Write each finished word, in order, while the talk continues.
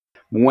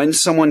when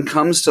someone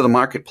comes to the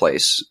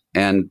marketplace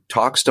and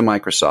talks to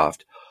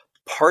Microsoft,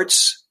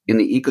 parts in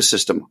the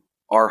ecosystem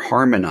are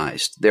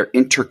harmonized. They're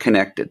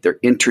interconnected. They're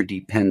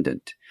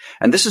interdependent.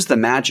 And this is the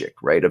magic,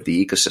 right, of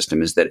the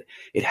ecosystem, is that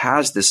it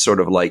has this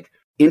sort of like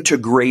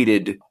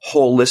integrated,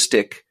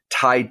 holistic,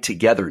 tied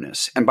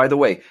togetherness. And by the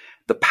way,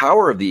 the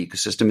power of the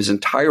ecosystem is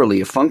entirely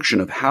a function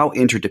of how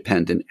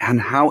interdependent and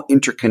how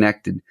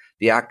interconnected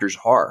the actors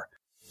are.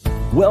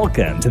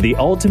 Welcome to the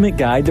Ultimate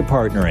Guide to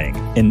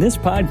Partnering. In this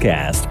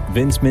podcast,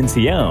 Vince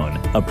Mencione,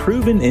 a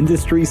proven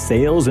industry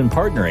sales and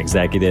partner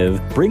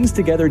executive, brings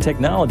together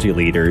technology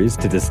leaders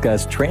to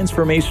discuss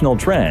transformational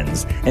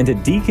trends and to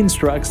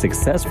deconstruct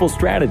successful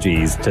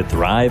strategies to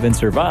thrive and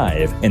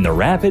survive in the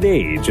rapid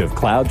age of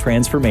cloud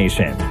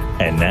transformation.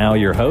 And now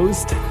your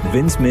host,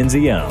 Vince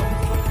Mencione.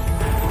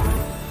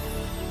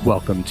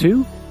 Welcome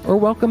to, or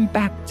welcome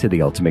back to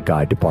the Ultimate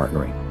Guide to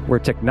Partnering, where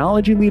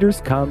technology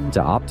leaders come to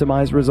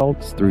optimize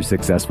results through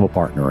successful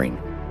partnering.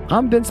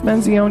 I'm Vince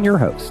Mencione, your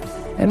host,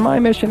 and my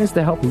mission is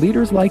to help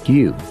leaders like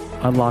you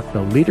unlock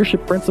the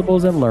leadership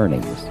principles and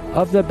learnings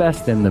of the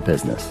best in the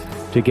business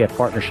to get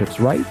partnerships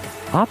right,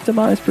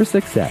 optimize for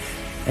success,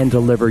 and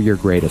deliver your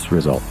greatest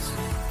results.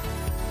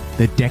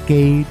 The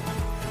decade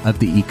of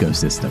the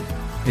ecosystem.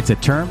 It's a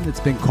term that's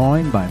been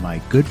coined by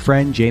my good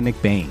friend Jay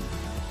McBain,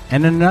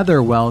 and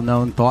another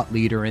well-known thought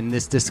leader in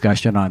this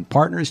discussion on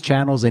partners,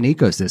 channels, and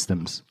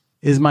ecosystems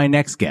is my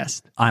next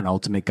guest on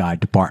Ultimate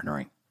Guide to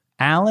Partnering.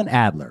 Alan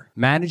Adler,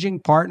 managing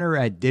partner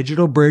at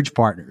DigitalBridge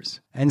Partners,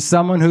 and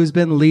someone who's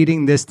been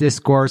leading this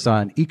discourse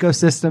on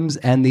ecosystems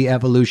and the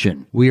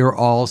evolution we are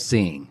all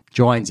seeing,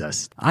 joins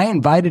us. I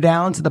invited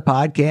Alan to the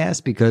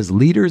podcast because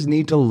leaders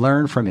need to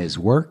learn from his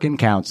work and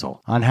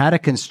counsel on how to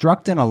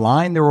construct and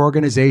align their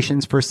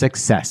organizations for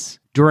success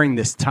during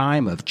this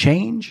time of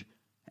change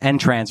and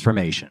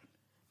transformation.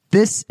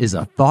 This is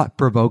a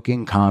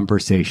thought-provoking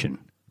conversation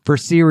for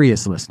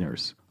serious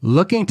listeners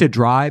looking to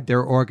drive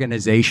their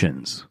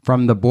organizations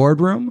from the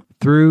boardroom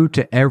through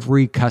to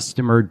every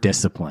customer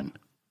discipline.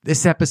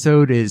 This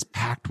episode is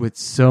packed with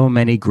so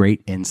many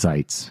great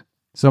insights.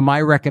 So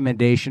my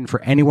recommendation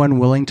for anyone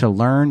willing to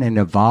learn and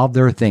evolve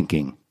their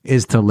thinking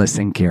is to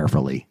listen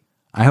carefully.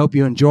 I hope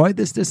you enjoyed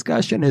this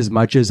discussion as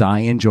much as I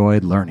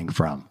enjoyed learning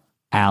from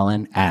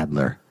Alan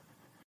Adler.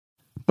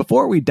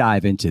 Before we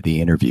dive into the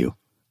interview,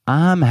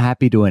 I'm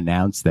happy to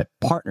announce that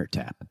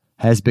PartnerTap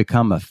has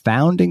become a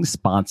founding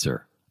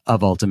sponsor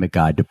of Ultimate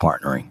Guide to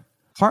Partnering.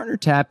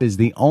 PartnerTap is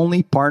the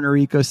only partner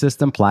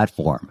ecosystem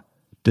platform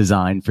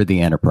designed for the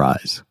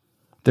enterprise.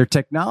 Their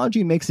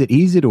technology makes it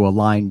easy to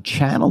align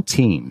channel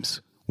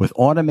teams with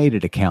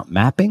automated account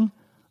mapping,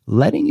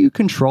 letting you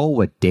control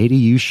what data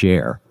you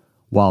share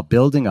while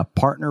building a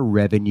partner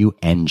revenue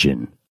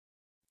engine.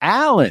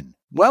 Alan,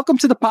 welcome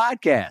to the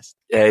podcast.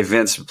 Hey,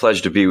 Vince, a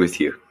pleasure to be with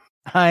you.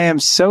 I am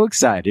so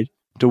excited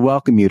to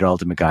welcome you to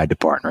Ultimate Guide to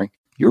Partnering.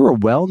 You're a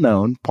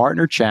well-known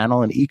partner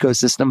channel and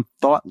ecosystem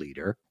thought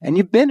leader, and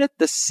you've been at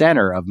the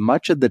center of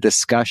much of the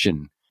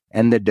discussion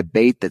and the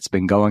debate that's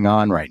been going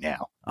on right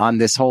now on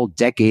this whole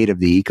decade of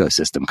the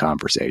ecosystem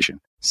conversation.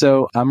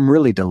 So I'm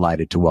really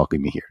delighted to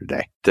welcome you here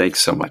today.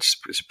 Thanks so much.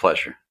 It's a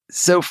pleasure.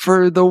 So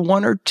for the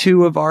one or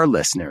two of our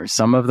listeners,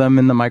 some of them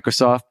in the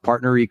Microsoft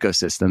partner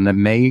ecosystem that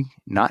may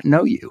not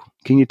know you,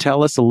 can you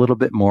tell us a little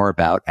bit more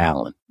about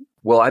Alan?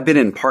 Well, I've been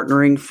in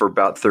partnering for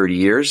about 30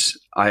 years.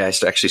 I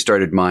actually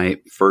started my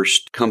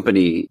first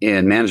company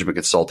in management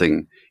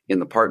consulting in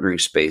the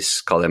partnering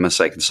space called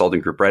MSI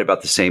Consulting Group right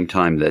about the same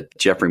time that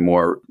Geoffrey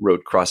Moore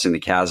wrote Crossing the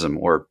Chasm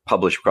or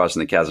published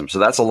Crossing the Chasm. So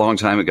that's a long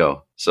time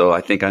ago. So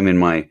I think I'm in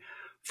my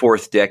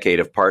fourth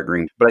decade of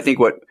partnering. But I think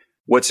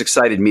what's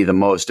excited me the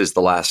most is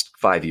the last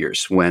 5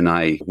 years when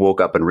I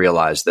woke up and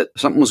realized that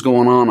something was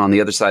going on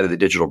the other side of the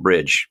digital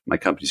bridge. My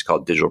company's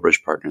called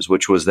DigitalBridge Partners,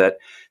 which was that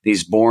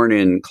these born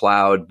in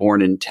cloud,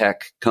 born in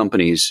tech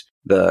companies,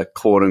 the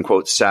quote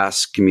unquote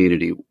SaaS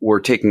community, were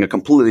taking a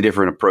completely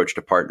different approach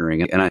to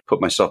partnering. And I put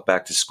myself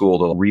back to school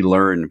to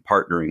relearn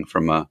partnering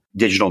from a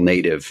digital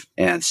native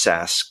and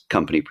SaaS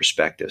company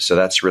perspective. So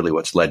that's really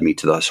what's led me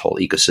to this whole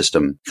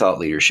ecosystem thought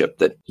leadership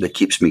that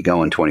keeps me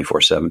going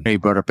 24/7. You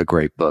brought up a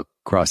great book,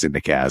 Crossing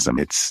the Chasm.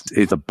 It's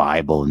a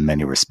Bible in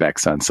many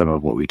respects on some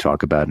of what we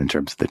talk about in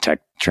terms of the tech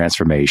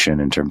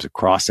transformation, in terms of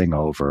crossing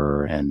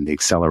over and the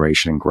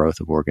acceleration and growth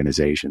of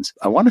organizations.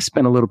 I want to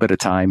spend a little bit of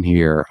time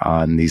here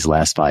on these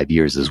last 5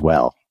 years as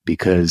well,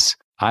 because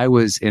I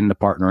was in the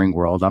partnering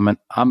world.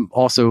 I'm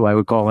also, I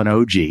would call an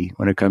OG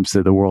when it comes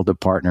to the world of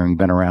partnering,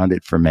 been around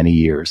it for many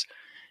years.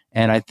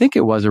 And I think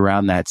it was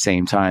around that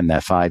same time,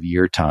 that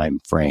 5-year time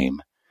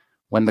frame,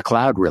 when the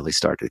cloud really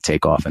started to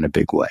take off in a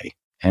big way.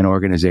 And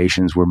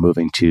organizations were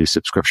moving to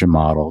subscription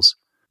models.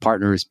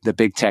 Partners, the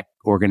big tech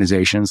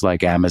organizations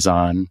like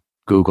Amazon,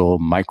 Google,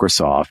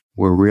 Microsoft,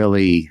 were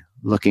really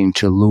looking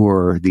to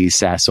lure these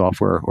SaaS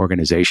software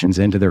organizations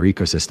into their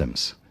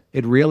ecosystems.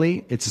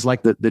 It's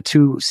like the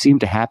two seem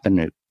to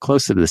happen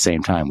close to the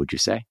same time, would you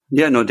say?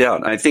 Yeah, no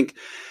doubt. I think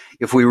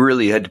if we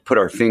really had to put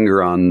our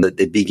finger on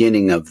the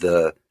beginning of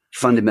the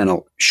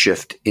fundamental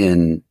shift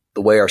in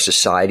the way our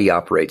society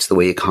operates, the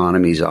way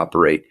economies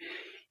operate,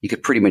 you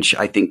could pretty much,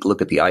 I think,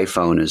 look at the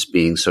iPhone as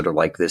being sort of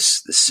like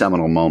this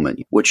seminal moment,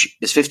 which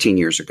is 15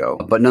 years ago.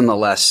 But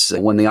nonetheless,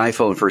 when the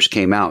iPhone first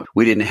came out,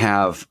 we didn't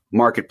have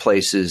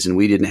marketplaces and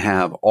we didn't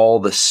have all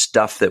the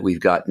stuff that we've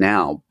got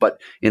now.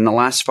 But in the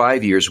last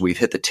 5 years, we've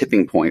hit the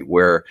tipping point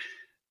where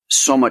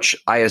so much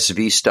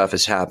ISV stuff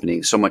is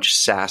happening, so much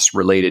SaaS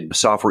related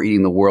software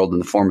eating the world in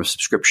the form of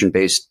subscription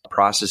based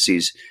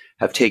processes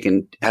have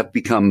begun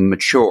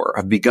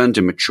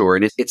to mature.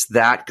 And it's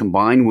that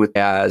combined with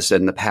IaaS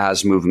and the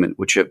PaaS movement,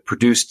 which have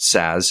produced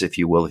SaaS, if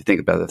you will. If you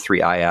think about the three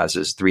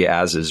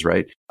IaaSes,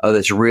 right?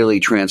 That's really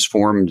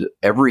transformed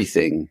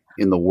everything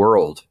in the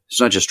world.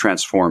 It's not just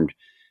transformed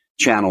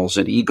channels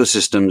and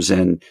ecosystems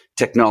and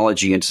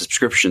technology and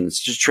subscriptions,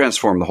 just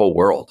transformed the whole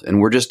world. And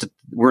we're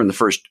in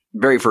the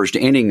very first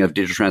inning of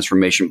digital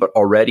transformation, but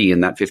already in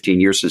that 15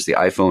 years since the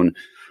iPhone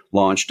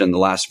launched and the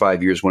last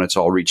 5 years when it's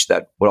all reached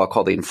that, what I'll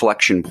call the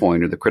inflection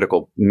point or the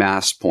critical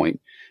mass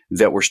point,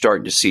 that we're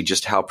starting to see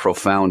just how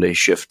profound a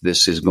shift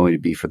this is going to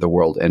be for the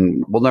world.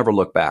 And we'll never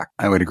look back.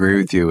 I would agree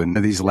with you. And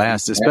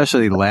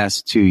especially the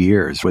last 2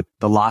 years with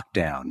the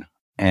lockdown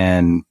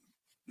and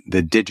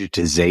the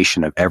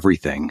digitization of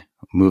everything,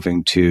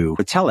 moving to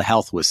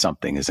telehealth was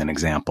something as an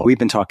example. We've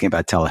been talking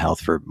about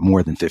telehealth for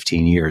more than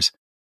 15 years.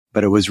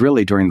 But it was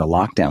really during the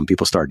lockdown,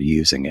 people started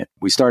using it.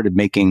 We started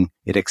making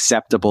it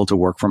acceptable to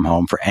work from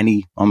home for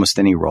almost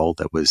any role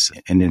that was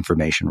an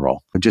information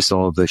role. Just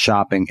all of the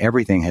shopping,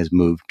 everything has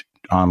moved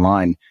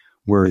online.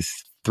 We're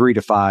 3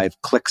 to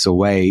 5 clicks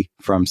away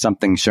from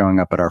something showing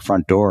up at our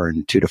front door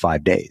in 2 to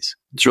 5 days.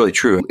 It's really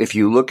true. If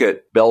you look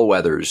at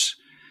bellwethers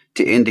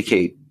to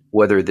indicate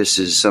whether this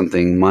is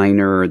something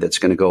minor that's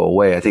going to go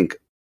away, I think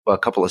a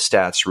couple of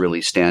stats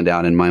really stand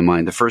out in my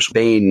mind. The first,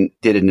 Bain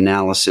did an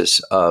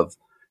analysis of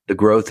the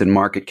growth in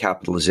market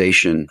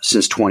capitalization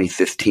since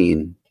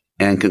 2015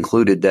 and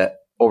concluded that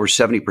over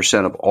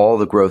 70% of all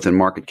the growth in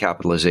market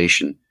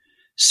capitalization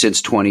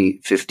since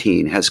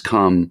 2015 has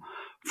come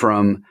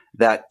from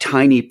that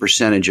tiny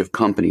percentage of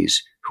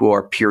companies who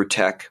are pure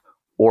tech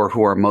or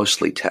who are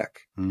mostly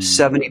tech.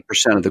 70%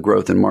 of the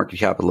growth in market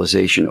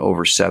capitalization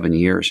over 7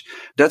 years.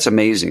 That's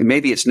amazing.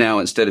 Maybe it's now,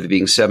 instead of it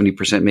being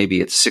 70%,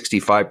 maybe it's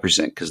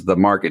 65% because the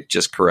market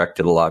just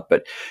corrected a lot.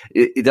 But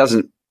it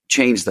doesn't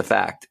change the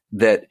fact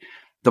that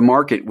the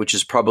market, which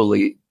is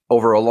probably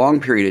over a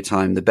long period of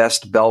time, the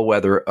best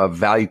bellwether of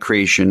value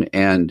creation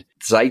and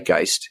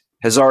zeitgeist,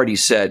 has already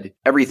said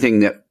everything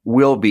that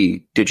will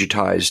be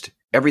digitized,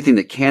 everything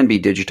that can be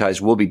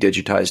digitized will be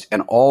digitized,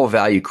 and all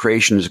value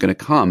creation is going to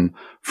come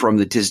from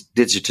the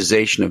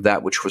digitization of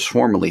that which was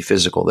formerly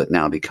physical that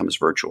now becomes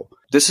virtual.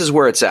 This is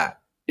where it's at.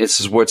 This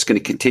is where it's going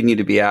to continue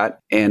to be at.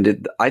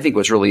 And I think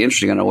what's really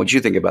interesting, I don't know what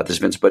you think about this,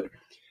 Vince, but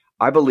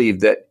I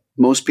believe that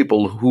most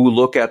people who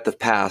look at the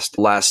past,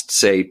 last,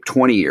 say,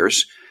 20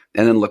 years,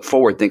 and then look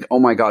forward, think, oh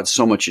my God,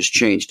 so much has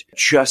changed.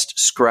 Just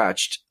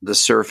scratched the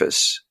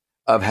surface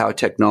of how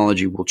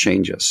technology will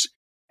change us.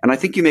 And I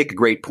think you make a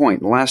great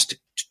point. In the last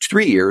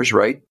 3 years,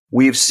 right,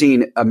 we've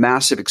seen a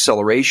massive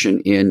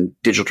acceleration in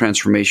digital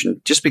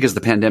transformation just because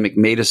the pandemic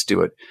made us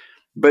do it.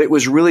 But it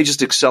was really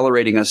just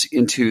accelerating us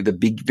into the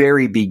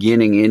very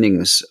beginning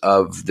innings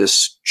of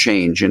this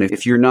change. And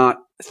if you're not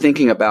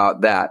thinking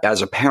about that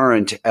as a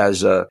parent,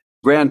 as a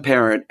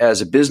grandparent,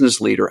 as a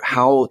business leader,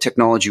 how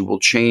technology will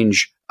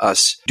change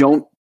us,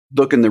 don't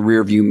look in the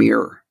rearview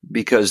mirror,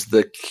 because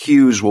the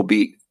cues will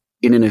be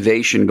in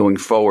innovation going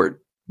forward,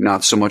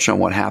 not so much on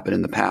what happened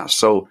in the past.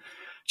 So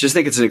just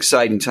think it's an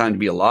exciting time to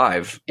be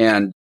alive,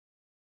 and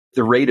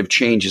the rate of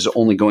change is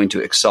only going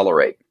to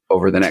accelerate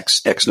over the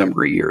next X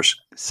number of years.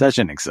 Such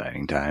an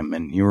exciting time.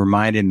 And you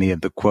reminded me of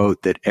the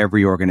quote that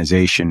every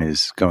organization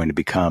is going to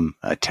become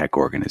a tech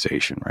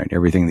organization, right?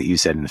 Everything that you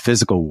said in the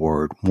physical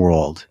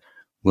world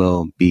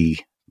will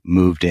be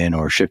moved in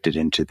or shifted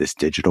into this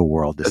digital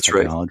world, this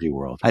technology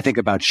world. I think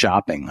about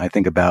shopping. I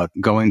think about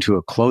going to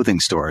a clothing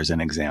store as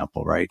an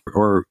example, right?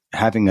 Or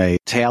having a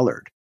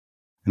tailored.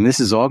 And this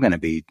is all going to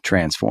be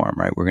transformed,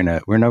 right? We're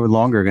no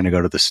longer going to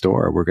go to the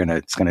store.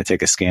 It's going to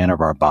take a scan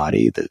of our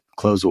body. The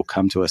clothes will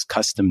come to us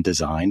custom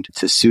designed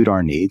to suit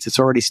our needs. It's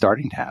already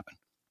starting to happen.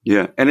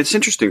 Yeah. And it's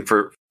interesting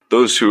for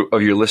those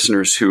of your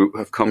listeners who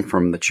have come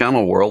from the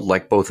channel world,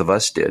 like both of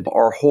us did.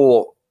 Our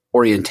whole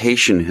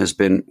orientation has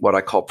been what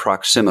I call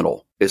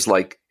proximal. It's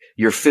like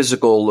your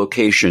physical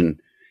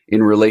location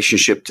in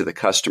relationship to the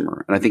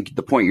customer. And I think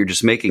the point you're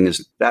just making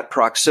is that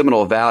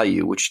proximal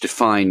value, which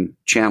define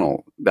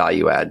channel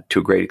value add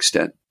to a great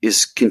extent,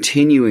 is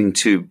continuing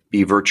to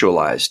be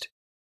virtualized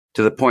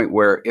to the point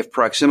where if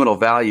proximal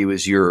value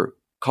is your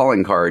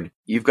calling card,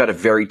 you've got a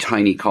very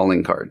tiny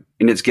calling card,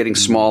 and it's getting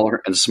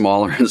smaller and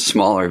smaller and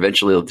smaller.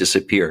 Eventually it'll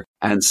disappear.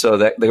 And so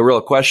the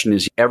real question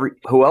is,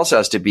 who else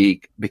has to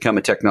become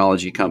a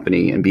technology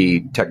company and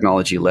be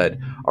technology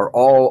led? Are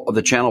all of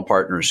the channel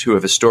partners who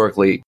have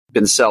historically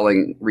been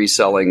selling,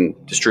 reselling,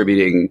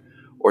 distributing,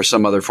 or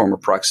some other form of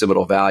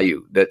proximal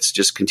value that's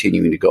just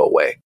continuing to go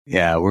away?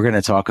 Yeah, we're going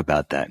to talk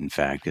about that, in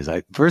fact, because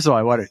it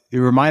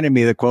reminded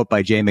me of the quote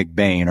by Jay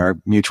McBain, our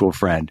mutual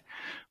friend,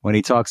 when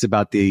he talks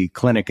about the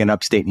clinic in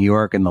upstate New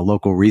York and the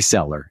local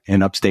reseller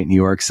in upstate New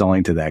York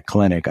selling to that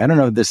clinic. I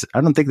don't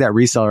think that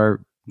reseller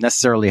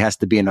necessarily has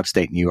to be in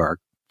upstate New York,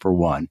 for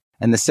one.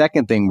 And the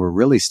second thing we're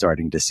really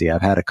starting to see,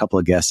 I've had a couple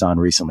of guests on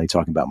recently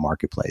talking about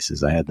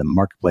marketplaces. I had the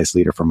marketplace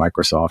leader for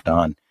Microsoft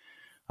on.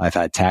 I've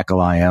had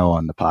Tackle.io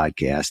on the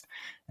podcast.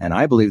 And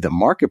I believe that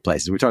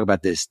marketplaces, we talk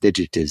about this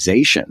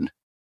digitization,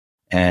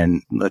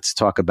 and let's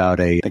think about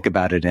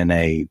it in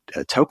a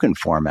token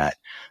format.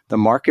 The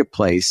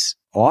marketplace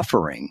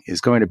offering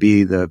is going to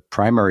be the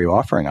primary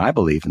offering, I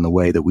believe, in the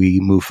way that we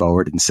move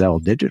forward and sell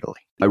digitally.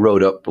 I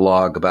wrote a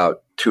blog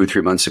about 2 or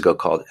 3 months ago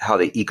called How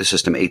the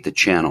Ecosystem Ate the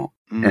Channel.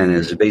 And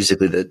it's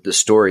basically the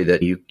story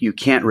that you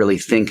can't really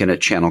think in a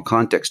channel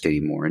context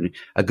anymore. And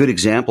a good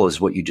example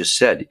is what you just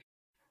said.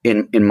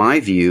 In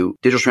my view,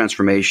 digital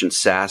transformation,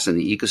 SaaS, and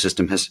the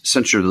ecosystem has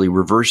essentially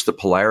reversed the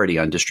polarity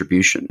on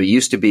distribution. It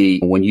used to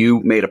be when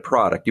you made a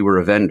product, you were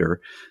a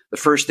vendor, the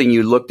first thing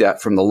you looked at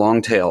from the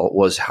long tail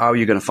was how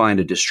you're going to find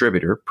a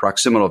distributor,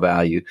 proximal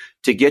value,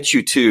 to get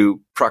you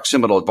to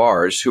proximal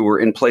VARs who were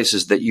in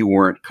places that you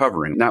weren't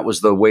covering. And that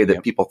was the way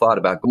that people thought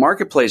about it.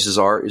 Marketplaces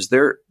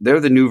they're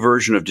the new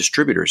version of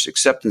distributors,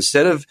 except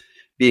instead of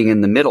being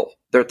in the middle,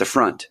 they're at the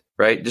front.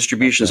 Right?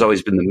 Distribution has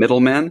always been the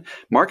middleman.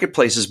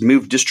 Marketplaces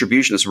move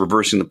distribution as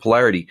reversing the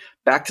polarity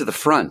back to the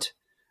front.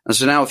 And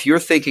so now if you're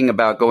thinking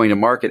about going to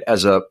market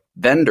as a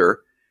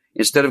vendor,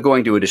 instead of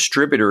going to a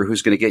distributor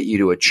who's going to get you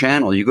to a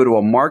channel, you go to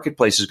a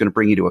marketplace who's going to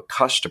bring you to a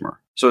customer.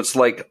 So it's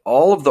like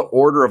all of the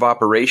order of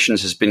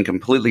operations has been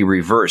completely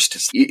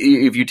reversed.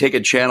 If you take a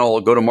channel,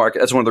 go to market,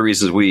 that's one of the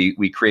reasons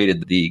we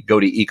created the go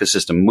to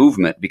ecosystem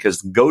movement,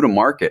 because go to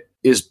market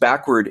is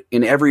backward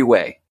in every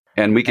way.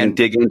 And we can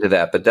dig into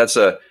that, but it's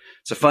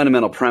a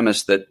fundamental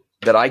premise that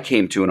I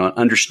came to, and an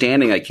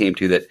understanding I came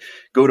to, that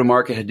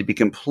go-to-market had to be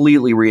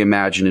completely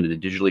reimagined in a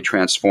digitally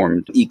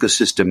transformed,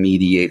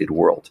 ecosystem-mediated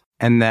world.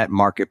 And that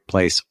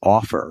marketplace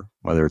offer,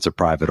 whether it's a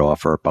private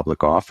offer or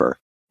public offer,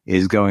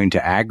 is going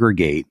to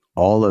aggregate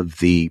all of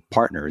the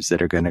partners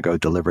that are going to go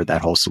deliver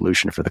that whole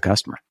solution for the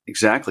customer.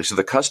 Exactly. So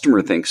the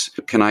customer thinks,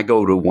 can I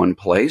go to one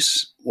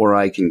place where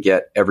I can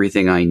get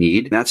everything I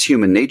need? That's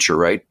human nature,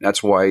 right?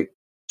 That's why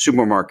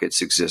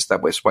supermarkets exist.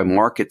 That's why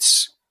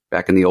markets...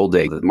 Back in the old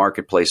day, the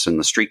marketplace and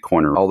the street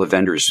corner, all the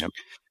vendors,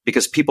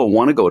 because people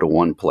want to go to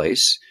one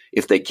place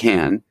if they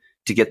can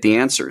to get the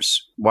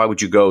answers. Why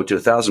would you go to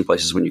 1,000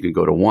 places when you could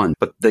go to one?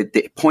 But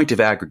the point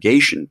of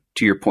aggregation,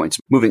 to your points,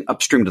 moving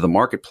upstream to the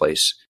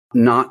marketplace,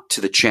 not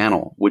to the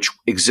channel, which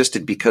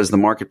existed because the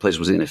marketplace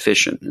was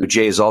inefficient.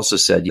 Jay has also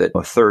said that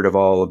a third of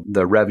all of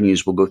the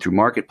revenues will go through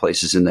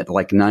marketplaces, and that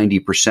like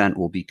 90%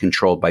 will be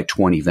controlled by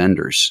 20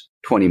 vendors,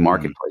 20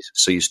 marketplaces.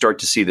 So you start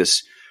to see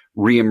this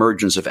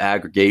reemergence of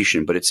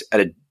aggregation, but it's at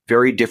a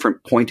very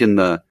different point in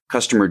the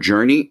customer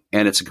journey,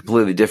 and it's a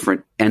completely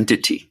different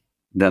entity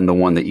than the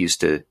one that used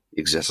to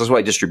exist. That's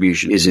why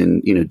distribution is in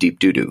deep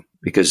doo-doo,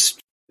 because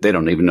they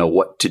don't even know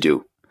what to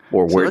do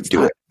or where to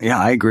do it. Yeah,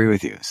 I agree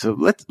with you. So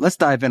let's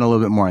dive in a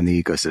little bit more on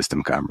the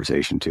ecosystem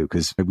conversation too,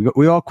 because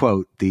we all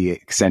quote the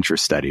Accenture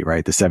study,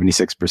 right? The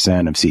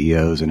 76% of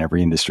CEOs in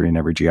every industry and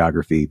every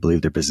geography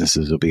believe their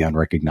businesses will be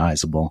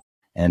unrecognizable,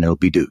 and it'll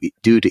be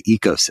due to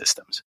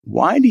ecosystems.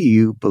 Why do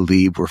you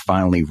believe we're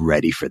finally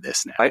ready for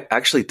this now? I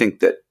actually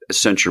think that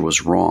Accenture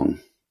was wrong.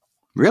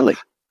 Really?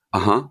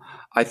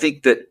 I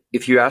think that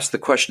if you ask the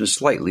question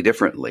slightly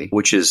differently,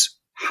 which is,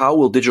 how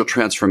will digital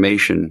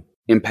transformation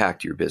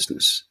impact your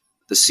business?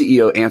 The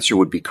CEO answer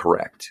would be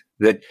correct,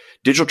 that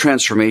digital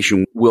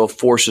transformation will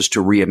force us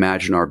to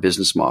reimagine our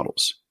business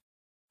models.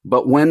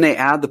 But when they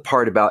add the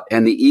part about,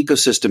 and the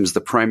ecosystem is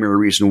the primary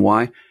reason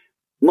why,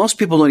 most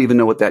people don't even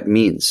know what that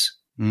means.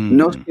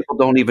 Most people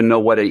don't even know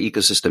what an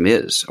ecosystem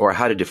is, or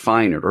how to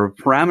define it, or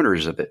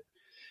parameters of it.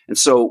 And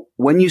so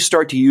when you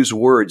start to use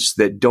words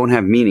that don't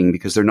have meaning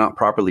because they're not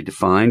properly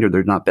defined, or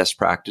they're not best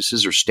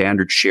practices or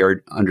standard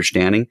shared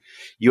understanding,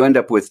 you end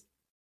up with,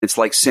 it's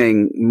like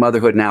saying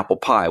motherhood and apple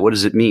pie. What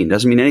does it mean? It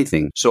doesn't mean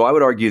anything. So I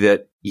would argue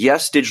that,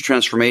 yes, digital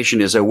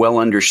transformation is a well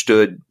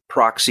understood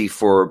proxy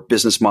for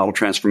business model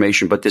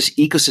transformation, but this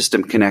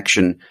ecosystem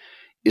connection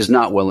is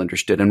not well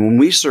understood. And when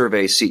we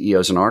survey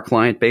CEOs in our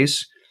client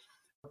base,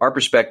 our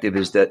perspective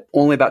is that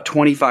only about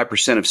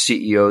 25% of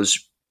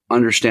CEOs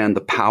understand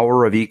the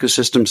power of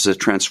ecosystems as a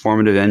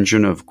transformative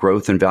engine of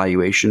growth and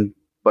valuation,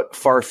 but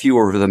far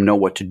fewer of them know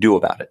what to do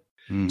about it.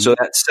 So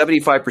that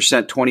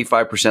 75%,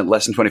 25%,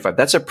 less than 25,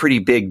 that's a pretty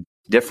big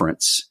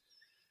difference.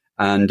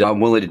 And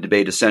I'm willing to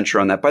debate Accenture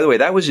on that. By the way,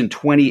 that was in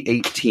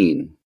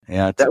 2018.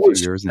 Yeah, that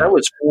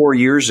was 4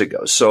 years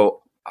ago.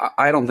 So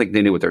I don't think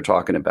they knew what they're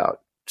talking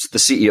about. The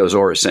CEOs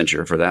or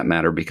Accenture for that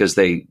matter, because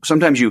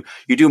sometimes you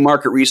do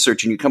market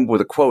research and you come up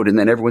with a quote and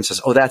then everyone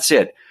says, oh, that's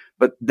it.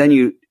 But then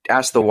you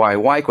ask the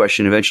why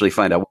question, eventually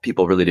find out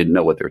people really didn't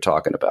know what they were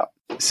talking about.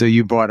 So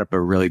you brought up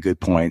a really good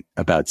point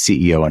about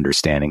CEO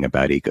understanding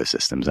about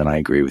ecosystems. And I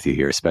agree with you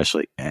here,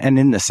 especially, and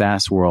in the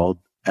SaaS world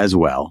as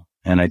well.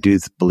 And I do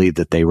believe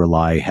that they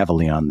rely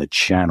heavily on the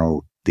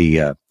channel,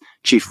 the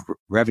chief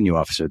revenue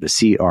officer,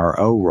 the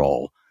CRO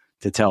role,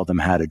 to tell them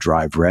how to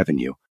drive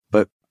revenue.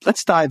 But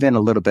Let's dive in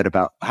a little bit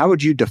about how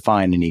would you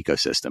define an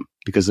ecosystem?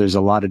 Because there's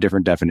a lot of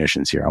different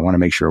definitions here. I want to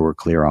make sure we're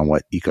clear on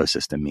what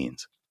ecosystem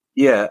means.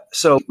 Yeah.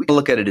 So we can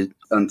look at it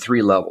on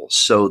three levels.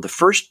 So the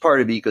first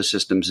part of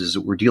ecosystems is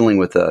that we're dealing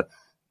with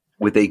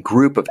a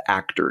group of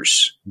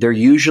actors. They're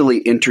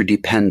usually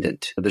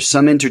interdependent. There's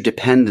some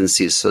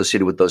interdependency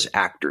associated with those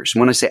actors.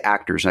 When I say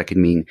actors, I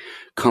can mean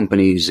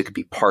companies, it could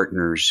be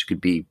partners, it could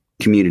be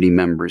community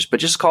members, but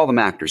just call them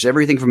actors.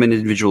 Everything from an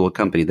individual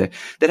company that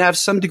have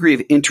some degree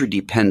of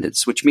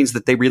interdependence, which means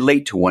that they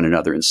relate to one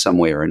another in some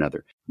way or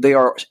another. They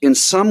are in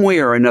some way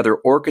or another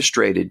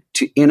orchestrated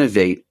to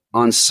innovate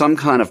on some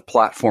kind of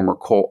platform or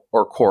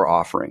core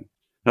offering.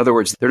 In other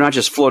words, they're not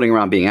just floating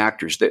around being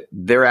actors.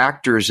 They're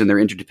actors, and their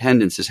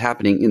interdependence is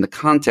happening in the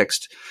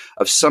context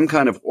of some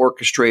kind of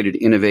orchestrated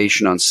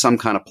innovation on some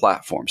kind of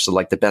platform. So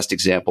like the best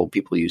example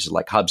people use is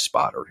like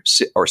HubSpot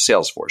or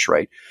Salesforce,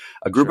 right?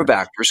 A group of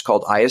actors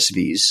called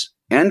ISVs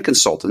and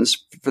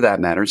consultants, for that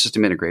matter, and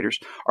system integrators,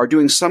 are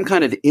doing some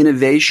kind of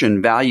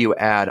innovation value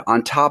add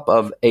on top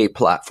of a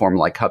platform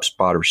like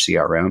HubSpot or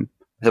Salesforce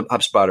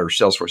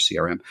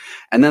CRM.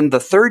 And then the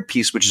third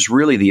piece, which is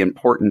really the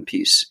important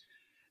piece,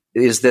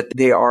 is that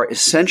they are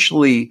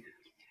essentially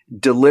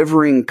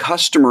delivering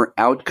customer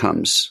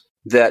outcomes,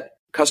 that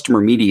customer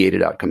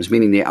mediated outcomes,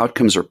 meaning the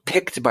outcomes are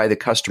picked by the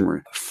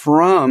customer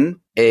from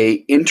a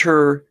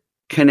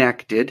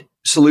interconnected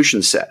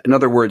solution set. In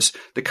other words,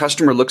 the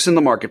customer looks in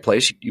the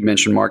marketplace, you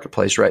mentioned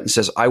marketplace, right? And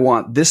says, I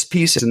want this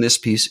piece and this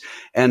piece,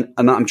 and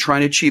I'm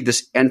trying to achieve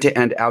this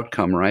end-to-end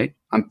outcome, right?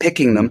 I'm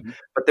picking them,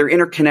 but they're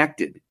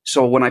interconnected.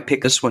 So when I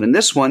pick this one and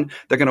this one,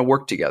 they're going to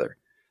work together.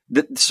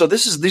 So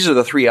these are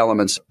the three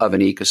elements of an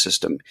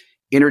ecosystem: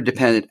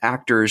 interdependent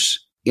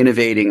actors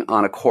innovating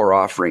on a core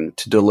offering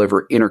to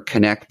deliver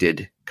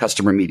interconnected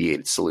customer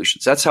mediated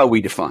solutions. That's how we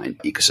define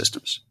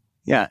ecosystems.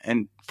 Yeah.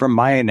 And from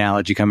my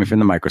analogy coming from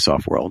the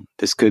Microsoft world,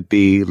 this could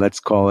be, let's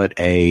call it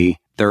a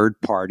third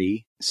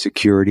party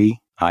security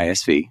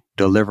ISV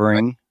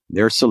delivering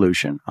their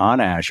solution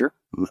on Azure,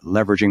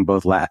 leveraging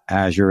both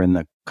Azure and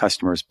the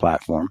customer's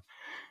platform,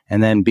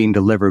 and then being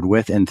delivered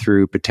with and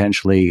through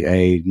potentially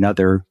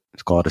another,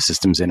 let's call it a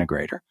systems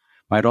integrator.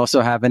 Might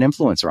also have an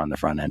influencer on the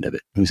front end of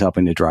it who's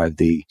helping to drive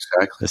the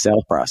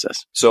sales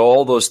process. So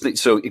all those things.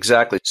 So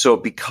exactly. So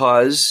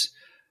because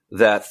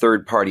that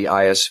third party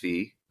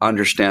ISV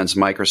understands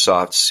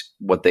Microsoft's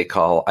what they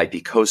call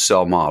IP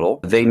co-sell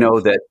model, they know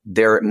that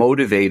they're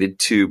motivated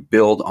to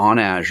build on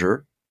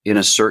Azure in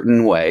a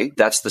certain way.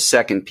 That's the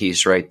second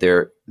piece right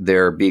there.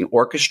 They're being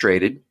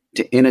orchestrated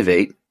to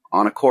innovate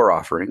on a core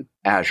offering,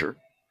 Azure.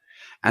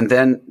 And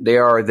then they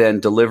are then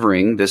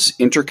delivering this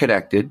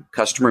interconnected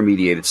customer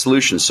mediated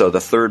solution. So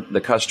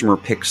the customer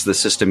picks the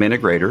system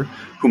integrator,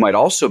 who might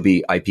also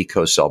be IP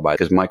co-sell by,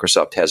 because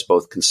Microsoft has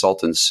both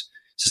consultants,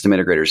 system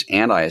integrators,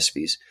 and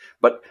ISVs.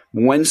 But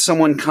when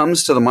someone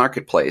comes to the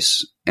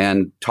marketplace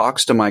and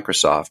talks to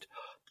Microsoft,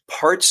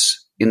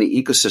 parts in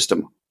the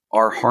ecosystem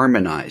are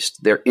harmonized.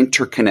 They're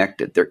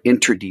interconnected. They're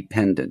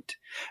interdependent.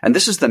 And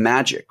this is the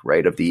magic,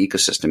 right, of the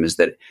ecosystem, is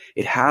that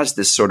it has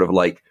this sort of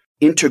like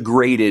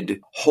integrated,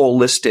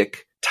 holistic,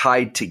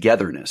 tied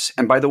togetherness.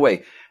 And by the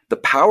way, the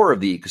power of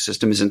the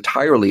ecosystem is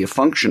entirely a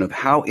function of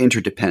how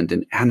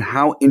interdependent and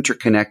how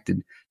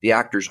interconnected the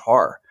actors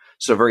are.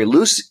 So a very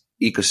loose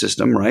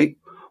ecosystem, right,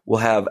 will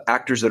have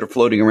actors that are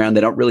floating around.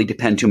 They don't really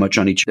depend too much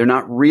on each other. They're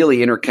not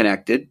really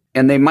interconnected,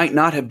 and they might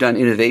not have done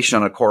innovation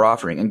on a core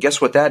offering. And guess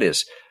what that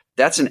is?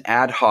 That's an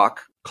ad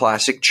hoc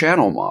classic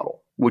channel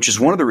model, which is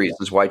one of the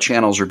reasons why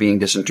channels are being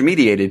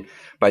disintermediated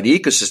by the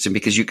ecosystem,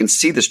 because you can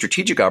see the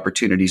strategic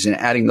opportunities in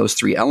adding those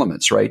three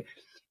elements, right?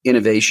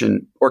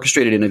 Innovation,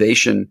 orchestrated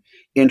innovation,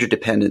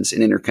 interdependence,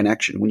 and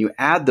interconnection. When you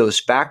add those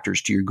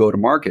factors to your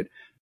go-to-market,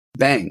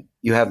 bang,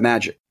 you have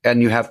magic.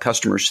 And you have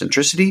customer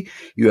centricity,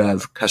 you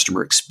have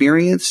customer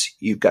experience,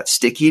 you've got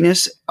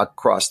stickiness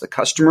across the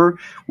customer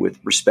with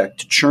respect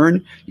to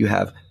churn, you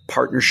have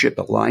partnership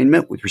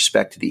alignment with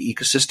respect to the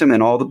ecosystem,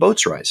 and all the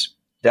boats rise.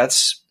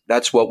 That's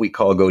what we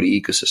call go to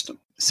ecosystem.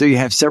 So you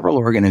have several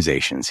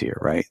organizations here,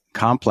 right?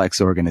 Complex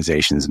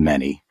organizations,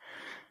 many,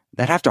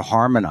 that have to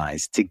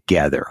harmonize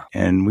together.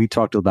 And we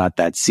talked about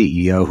that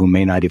CEO who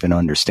may not even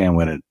understand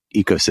what an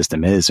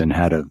ecosystem is and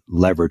how to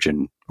leverage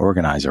and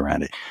organize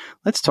around it.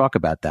 Let's talk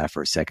about that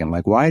for a second.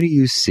 Like, why do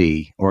you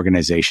see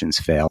organizations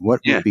fail?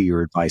 What would be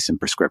your advice and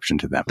prescription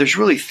to them? There's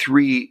really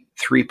three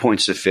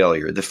points of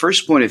failure. The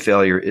first point of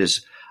failure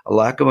is a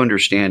lack of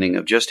understanding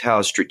of just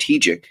how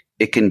strategic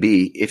it can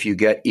be if you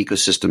get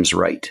ecosystems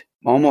right.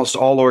 Almost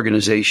all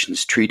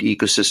organizations treat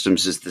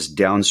ecosystems as this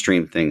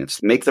downstream thing.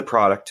 It's make the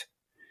product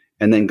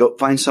and then go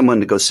find someone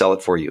to go sell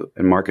it for you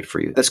and market for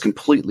you. That's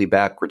completely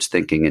backwards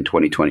thinking in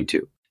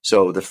 2022.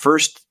 So the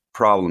first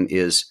problem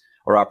is,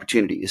 or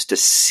opportunity, is to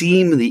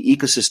seam the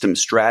ecosystem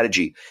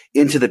strategy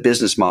into the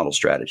business model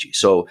strategy.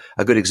 So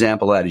a good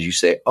example of that is you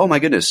say, oh my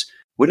goodness,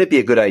 wouldn't it be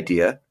a good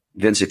idea,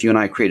 Vince, if you and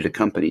I created a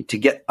company to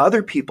get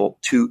other people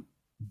to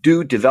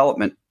do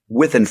development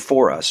with and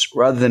for us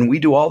rather than we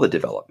do all the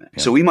development?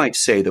 Yeah. So we might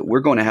say that we're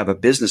going to have a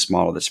business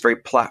model that's very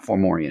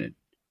platform oriented.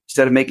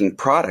 Instead of making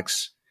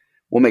products,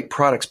 we'll make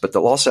products, but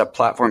they'll also have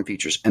platform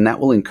features, and that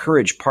will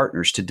encourage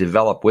partners to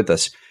develop with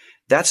us.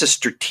 That's a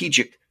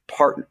strategic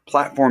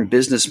platform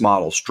business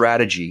model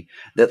strategy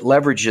that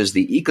leverages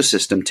the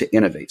ecosystem to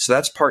innovate. So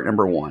that's part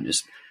number one,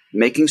 is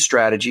making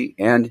strategy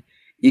and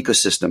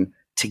ecosystem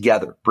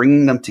together,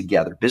 bringing them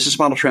together. Business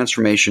model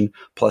transformation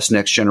plus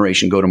next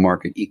generation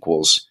go-to-market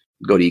equals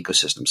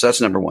go-to-ecosystem. So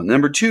that's number one.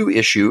 Number two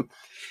issue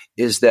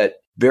is that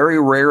very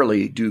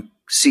rarely do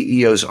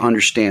CEOs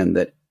understand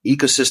that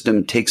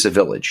ecosystem takes a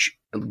village.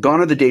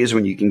 Gone are the days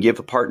when you can give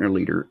a partner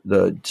leader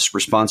the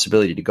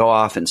responsibility to go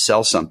off and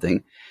sell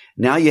something.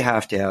 Now you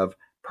have to have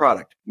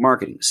product,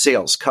 marketing,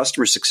 sales,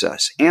 customer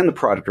success, and the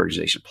product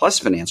organization, plus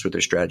finance with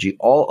their strategy,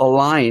 all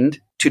aligned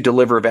to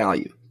deliver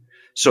value.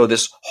 So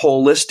this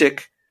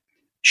holistic,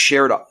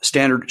 shared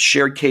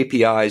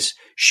KPIs,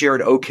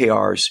 shared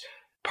OKRs,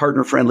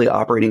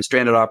 partner-friendly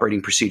standard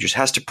operating procedures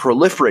has to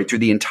proliferate through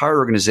the entire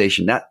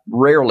organization. That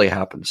rarely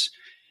happens.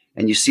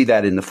 And you see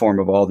that in the form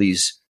of all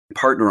these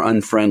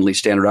partner-unfriendly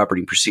standard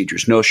operating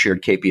procedures, no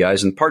shared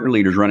KPIs, and partner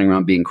leaders running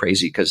around being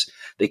crazy because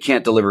they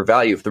can't deliver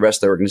value if the rest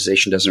of the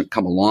organization doesn't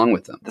come along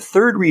with them. The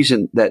third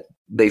reason that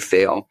they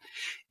fail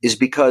is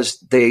because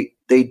they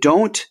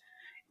don't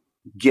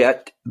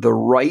get the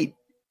right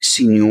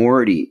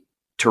seniority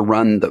to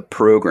run the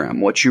program.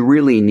 What you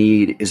really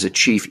need is a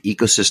chief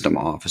ecosystem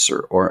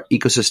officer or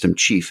ecosystem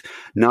chief,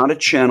 not a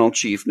channel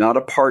chief, not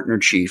a partner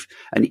chief,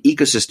 an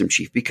ecosystem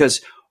chief, because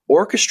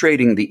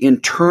orchestrating the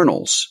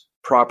internals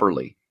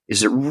properly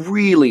is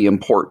really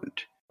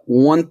important.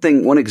 One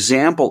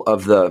example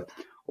of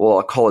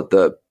I'll call it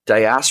the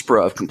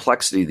diaspora of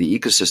complexity of the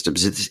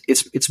ecosystems,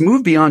 it's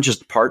moved beyond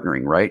just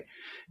partnering, right?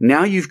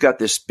 Now you've got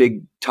this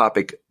big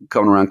topic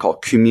coming around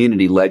called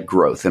community-led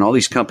growth, and all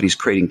these companies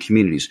creating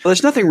communities. Well,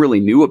 there's nothing really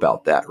new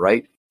about that,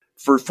 right?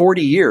 For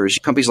 40 years,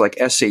 companies like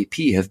SAP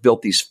have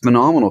built these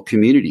phenomenal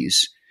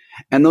communities,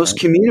 and those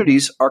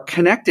communities are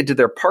connected to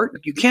their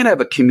partner. You can't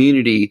have a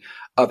community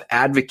of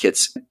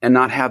advocates and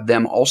not have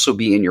them also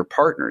be in your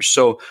partners.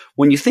 So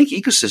when you think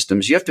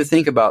ecosystems, you have to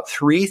think about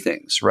three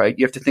things, right?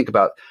 You have to think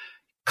about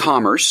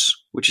commerce,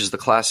 which is the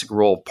classic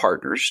role of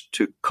partners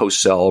to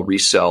co-sell,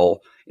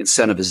 resell,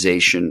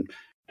 incentivization,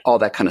 all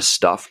that kind of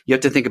stuff. You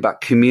have to think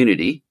about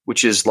community,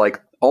 which is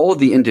like all of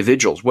the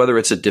individuals, whether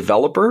it's a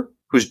developer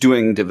who's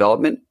doing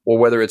development or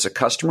whether it's a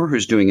customer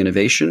who's doing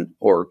innovation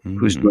or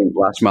who's doing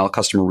last mile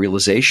customer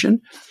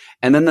realization.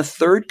 And then the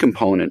third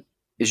component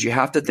is you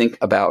have to think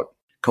about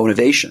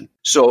co-innovation.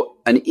 So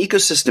an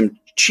ecosystem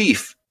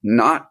chief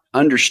not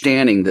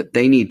understanding that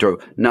they need to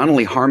not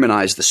only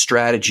harmonize the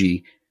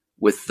strategy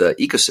with the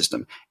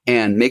ecosystem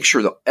and make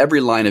sure that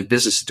every line of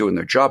business is doing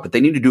their job, but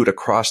they need to do it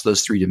across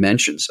those three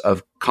dimensions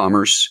of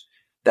commerce.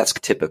 That's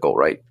typical,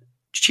 right?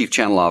 Chief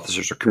channel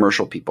officers or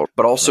commercial people,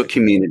 but also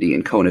community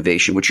and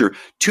co-innovation, which are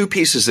two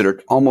pieces that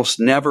are almost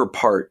never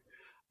part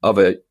of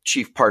a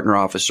chief partner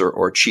officer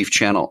or chief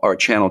channel or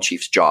channel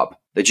chief's job.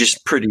 They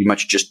just pretty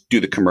much just do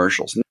the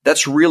commercials. And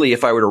that's really,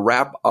 if I were to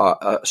wrap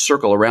a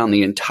circle around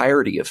the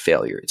entirety of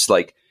failure, it's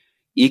like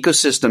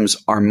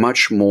ecosystems are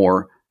much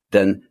more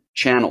than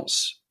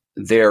channels.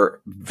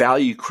 They're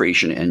value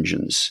creation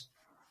engines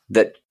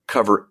that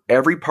cover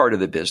every part of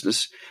the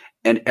business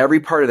and every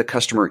part of the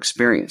customer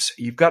experience.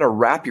 You've got to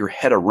wrap your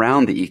head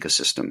around the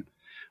ecosystem,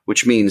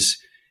 which means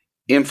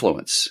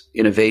influence,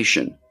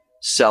 innovation,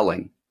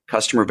 selling,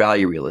 customer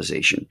value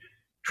realization,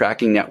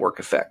 tracking network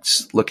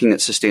effects, looking at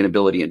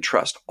sustainability and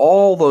trust.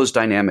 All those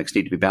dynamics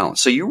need to be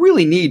balanced. So you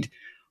really need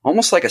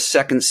almost like a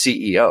second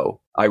CEO,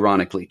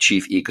 ironically,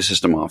 chief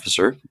ecosystem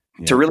officer,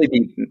 to really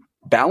be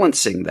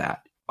balancing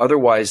that.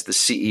 Otherwise, the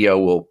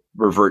CEO will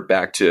revert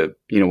back to,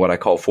 what I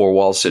call four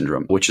wall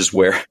syndrome, which is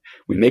where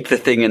we make the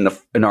thing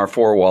in our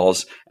four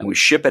walls and we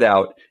ship it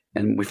out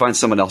and we find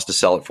someone else to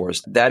sell it for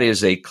us. That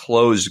is a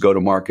closed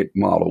go-to-market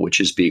model,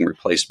 which is being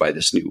replaced by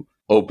this new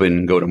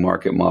open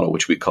go-to-market model,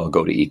 which we call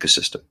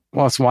go-to-ecosystem.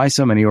 Well, it's why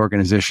so many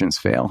organizations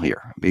fail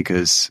here,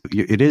 because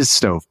it is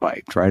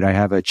stovepiped, right? I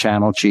have a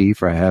channel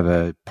chief, or I have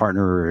a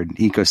partner or an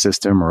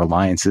ecosystem or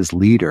alliances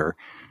leader,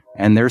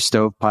 and they're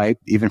stovepiped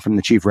even from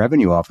the chief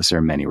revenue officer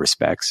in many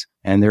respects.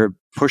 And they're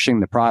pushing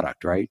the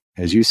product, right?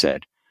 As you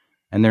said.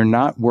 And they're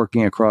not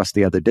working across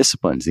the other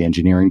disciplines, the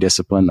engineering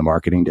discipline, the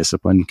marketing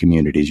discipline,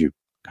 communities you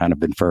kind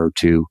of inferred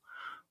to,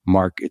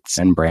 markets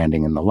and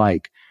branding and the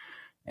like,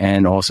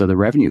 and also the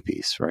revenue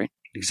piece, right?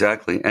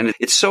 Exactly. And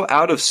it's so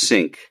out of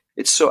sync.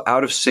 It's so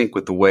out of sync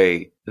with the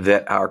way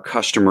that our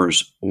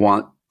customers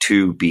want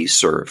to be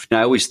served. And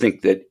I always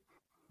think that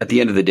at the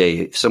end of the day,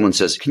 if someone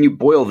says, can you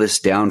boil this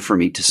down for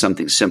me to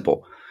something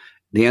simple?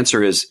 The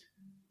answer is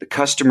the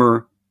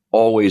customer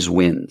always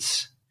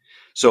wins.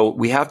 So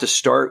we have to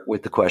start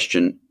with the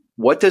question,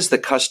 what does the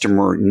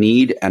customer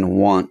need and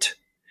want?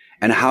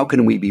 And how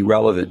can we be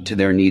relevant to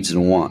their needs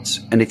and wants?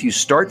 And if you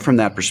start from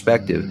that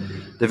perspective,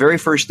 the very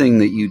first thing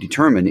that you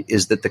determine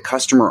is that the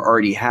customer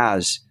already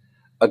has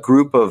a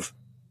group of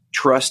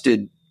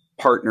trusted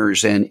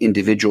partners and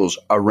individuals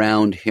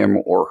around him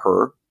or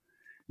her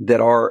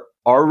that are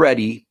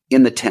already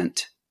in the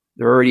tent.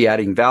 They're already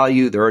adding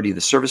value. They're already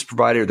the service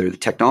provider. They're the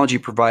technology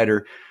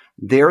provider.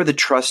 they're the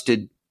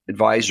trusted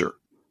advisor,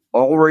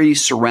 already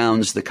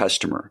surrounds the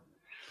customer.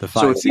 The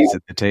five seats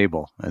at the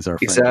table, as our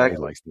friend Dave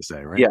likes to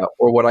say, right? Yeah,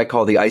 or what I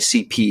call the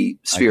ICP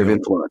sphere of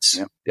influence.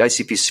 Yeah. The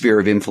ICP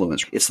sphere of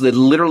influence. It's that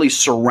literally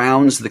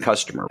surrounds the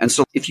customer. And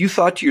so if you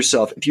thought to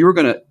yourself, if you were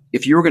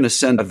going to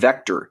send a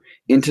vector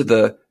into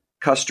the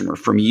customer,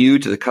 from you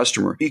to the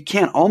customer, you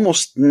can't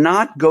almost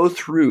not go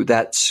through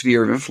that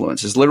sphere of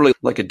influence. It's literally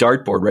like a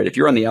dartboard, right? If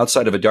you're on the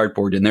outside of a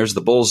dartboard and there's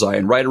the bullseye,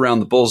 and right around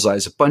the bullseye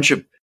is a bunch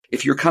of,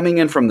 if you're coming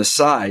in from the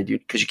side,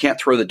 because you can't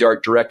throw the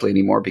dart directly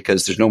anymore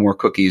because there's no more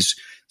cookies,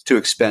 it's too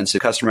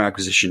expensive, customer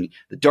acquisition,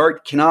 the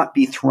dart cannot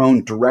be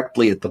thrown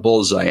directly at the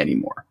bullseye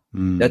anymore.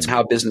 That's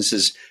how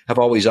businesses have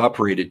always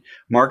operated.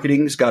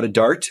 Marketing's got a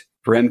dart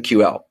for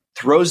MQL,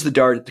 throws the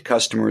dart at the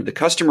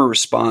customer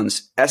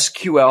responds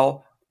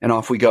SQL, and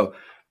off we go.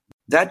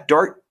 That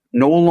dart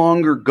no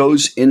longer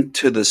goes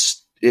into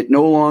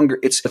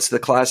it's the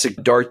classic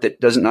dart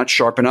that doesn't not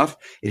sharp enough.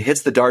 It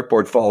hits the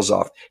dartboard, falls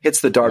off. Hits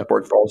the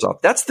dartboard, falls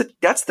off. That's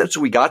what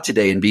we got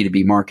today in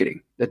B2B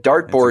marketing. The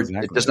dartboard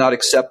it does not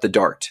accept the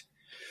dart.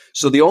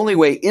 So the only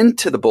way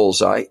into the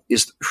bullseye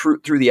is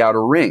through the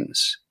outer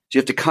rings. So you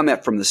have to come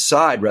at from the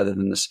side rather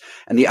than this.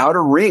 And the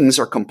outer rings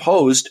are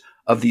composed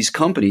of these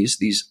companies,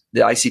 the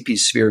ICP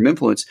sphere of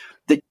influence,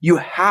 that you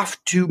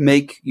have to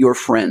make your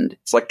friend.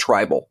 It's like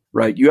tribal,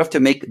 right? You have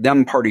to make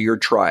them part of your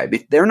tribe.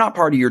 If they're not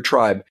part of your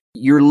tribe,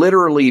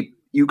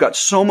 you've got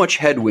so much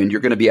headwind,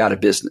 you're going to be out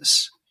of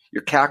business.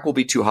 Your CAC will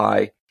be too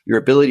high. Your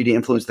ability to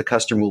influence the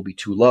customer will be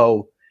too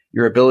low.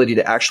 Your ability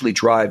to actually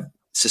drive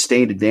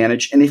sustained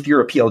advantage. And if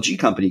you're a PLG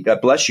company,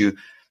 God bless you,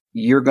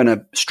 you're going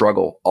to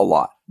struggle a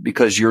lot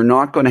because you're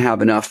not going to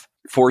have enough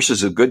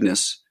forces of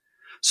goodness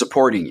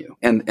supporting you.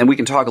 And we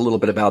can talk a little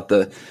bit about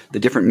the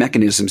different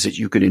mechanisms that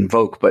you could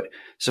invoke, but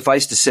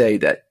suffice to say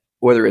that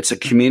whether it's a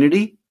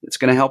community that's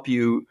going to help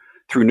you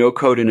through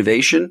no-code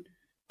innovation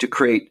to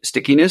create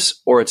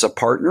stickiness, or it's a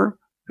partner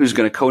who's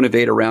going to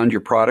co-innovate around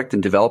your product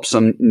and develop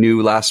some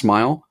new last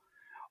mile,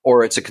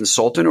 or it's a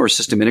consultant or a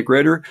system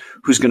integrator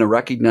who's going to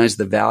recognize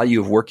the value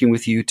of working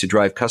with you to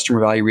drive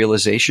customer value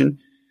realization,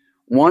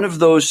 one of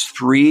those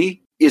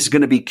three is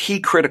going to be key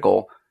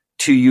critical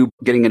to you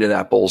getting into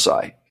that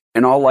bullseye.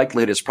 In all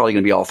likelihood, it's probably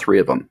going to be all three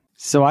of them.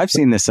 So I've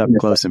seen this up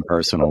close and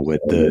personal with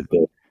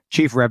the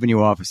chief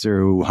revenue officer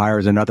who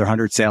hires another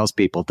 100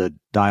 salespeople to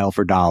dial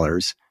for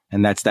dollars.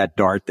 And that's that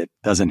dart that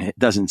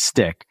doesn't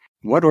stick.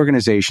 What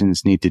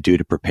organizations need to do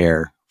to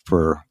prepare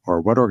for,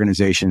 or what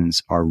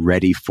organizations are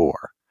ready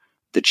for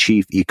the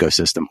chief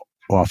ecosystem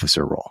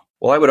officer role?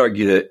 Well, I would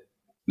argue that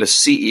the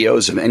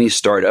CEOs of any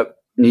startup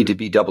need to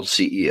be double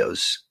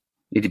CEOs,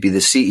 need to be the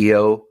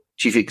CEO,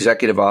 chief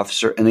executive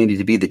officer, and they need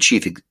to be the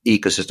chief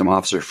ecosystem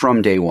officer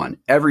from day one.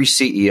 Every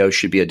CEO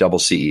should be a double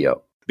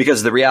CEO,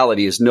 because the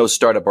reality is no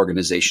startup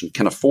organization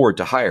can afford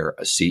to hire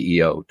a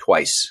CEO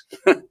twice.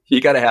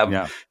 You got to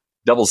have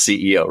double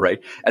CEO, right?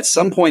 At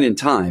some point in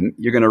time,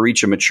 you're going to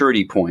reach a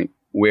maturity point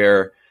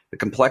where the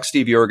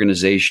complexity of your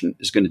organization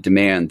is going to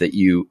demand that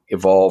you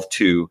evolve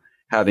to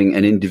having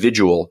an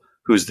individual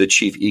who's the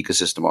chief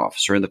ecosystem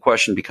officer. And the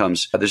question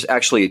becomes, there's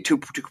actually two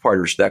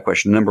parters to that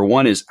question. Number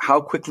one is,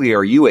 how quickly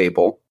are you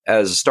able,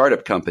 as a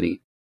startup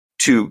company,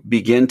 to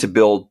begin to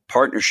build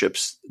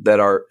partnerships that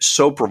are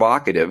so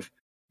provocative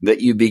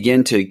that you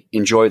begin to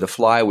enjoy the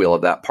flywheel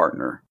of that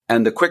partner?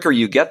 And the quicker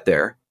you get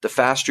there, the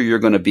faster you're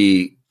going to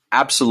be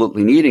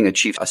absolutely needing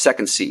a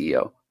second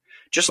CEO.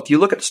 Just if you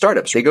look at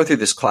startups, they go through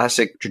this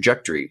classic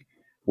trajectory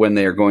when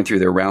they're going through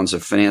their rounds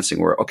of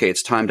financing where, okay,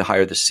 it's time to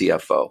hire the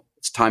CFO.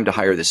 It's time to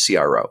hire the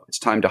CRO. It's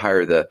time to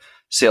hire the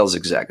sales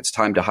exec. It's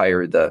time to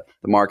hire the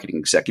marketing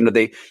exec. And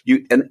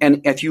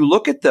if you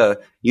look at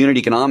the unit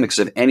economics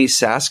of any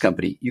SaaS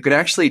company, you could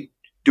actually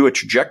do a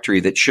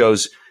trajectory that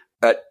shows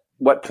at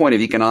what point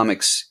of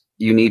economics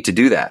you need to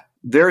do that.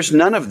 There's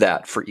none of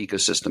that for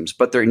ecosystems,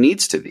 but there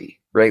needs to be,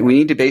 right? We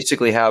need to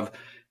basically have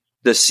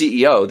the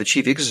CEO, the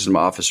chief ecosystem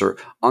officer,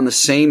 on the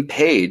same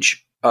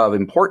page of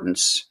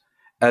importance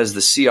as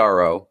the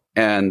CRO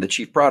and the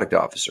chief product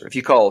officer. If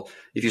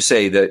you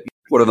say that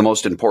what are the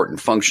most important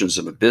functions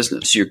of a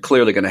business, you're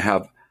clearly going to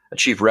have a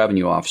chief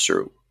revenue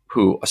officer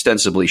who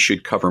ostensibly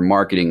should cover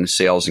marketing,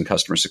 sales, and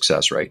customer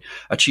success, right?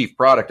 A chief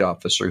product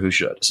officer who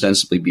should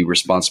ostensibly be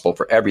responsible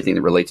for everything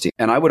that relates to.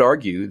 And I would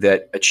argue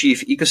that a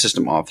chief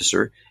ecosystem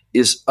officer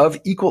is of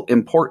equal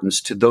importance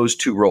to those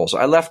two roles.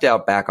 I left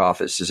out back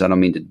offices. I don't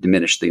mean to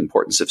diminish the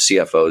importance of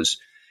CFOs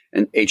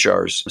and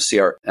HRs,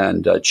 CR,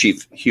 and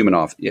chief human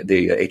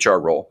the HR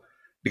role,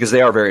 because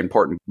they are very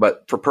important.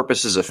 But for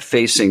purposes of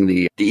facing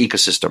the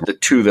ecosystem, the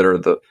two that are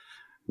the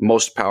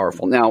most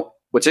powerful. Now,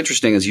 what's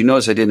interesting is you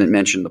notice I didn't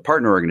mention the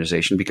partner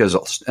organization, because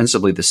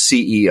ostensibly the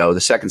CEO,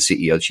 the second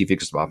CEO, Chief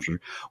Ecosystem Officer,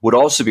 would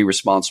also be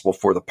responsible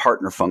for the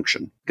partner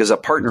function, because a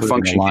partner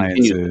function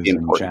continues to be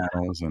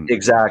important.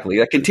 Exactly.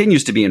 That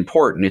continues to be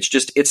important.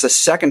 It's a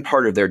second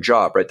part of their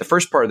job, right? The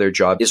first part of their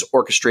job is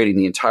orchestrating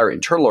the entire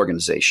internal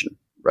organization,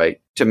 right,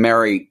 to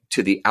marry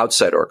to the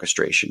outside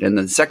orchestration. And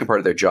then the second part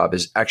of their job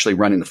is actually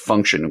running the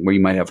function where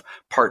you might have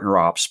partner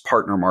ops,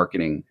 partner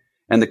marketing,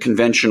 and the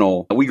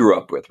conventional we grew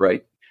up with,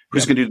 right?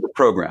 Who's going to do the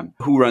program?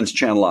 Who runs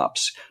channel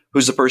ops?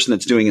 Who's the person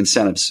that's doing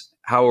incentives?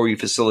 How are we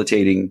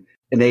facilitating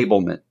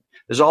enablement?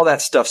 There's all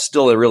that stuff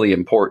still really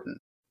important.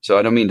 So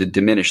I don't mean to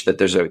diminish that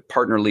there's a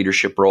partner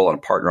leadership role and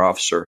a partner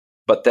officer,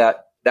 but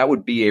that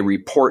would be a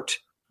report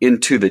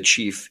into the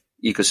chief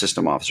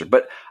ecosystem officer.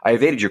 But I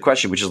evaded your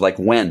question, which is like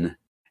when.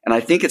 And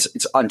I think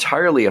it's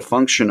entirely a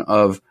function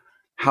of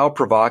how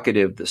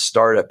provocative the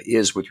startup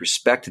is with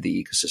respect to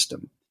the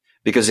ecosystem.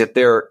 Because if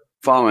they're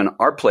following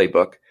our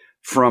playbook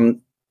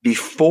from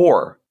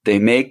before they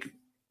make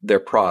their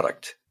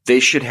product, they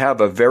should have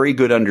a very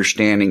good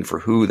understanding for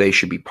who they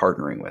should be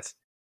partnering with.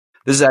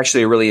 This is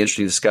actually a really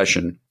interesting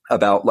discussion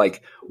about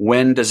like,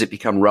 when does it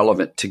become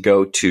relevant to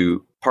go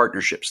to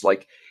partnerships?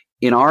 Like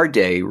in our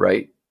day,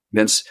 right,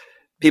 Vince,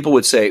 people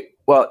would say,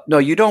 well, no,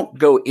 you don't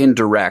go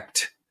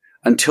indirect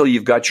until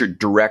you've got your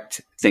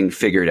direct thing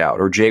figured out.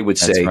 Or Jay would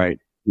say, right.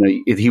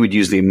 If he would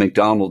use the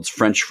McDonald's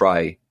French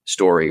fry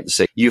story,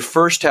 say, you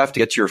first have to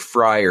get your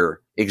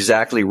fryer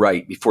exactly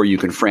right before you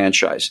can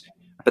franchise.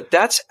 But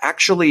that's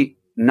actually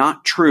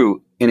not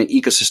true in an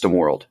ecosystem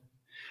world,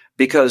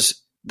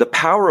 because the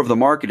power of the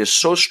market is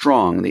so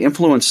strong. The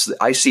influence, the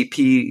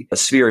ICP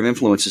sphere of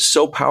influence is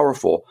so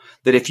powerful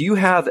that if you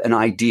have an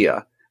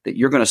idea that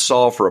you're going to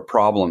solve for a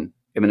problem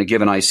in a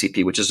given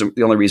ICP, which is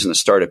the only reason a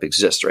startup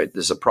exists, right?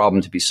 There's a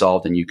problem to be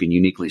solved and you can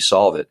uniquely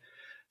solve it.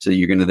 So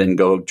you're going to then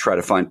go try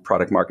to find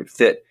product market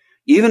fit.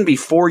 Even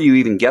before you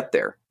even get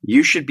there,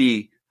 you should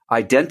be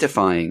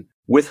identifying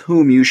with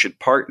whom you should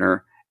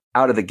partner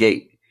out of the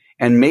gate,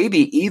 and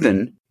maybe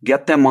even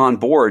get them on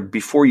board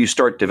before you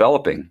start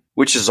developing,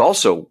 which is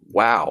also,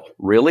 wow,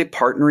 really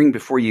partnering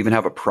before you even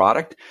have a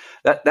product?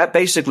 That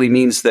basically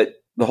means that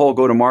the whole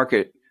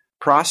go-to-market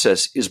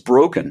process is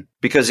broken,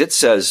 because it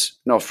says,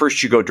 no,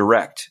 first you go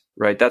direct,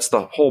 right? That's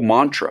the whole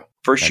mantra.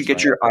 First you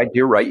get your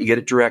idea right, you get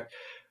it direct.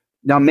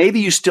 Now, maybe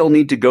you still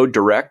need to go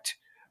direct,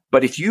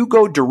 but if you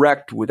go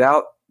direct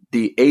without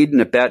the aid and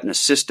abet and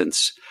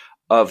assistance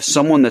of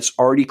someone that's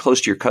already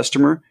close to your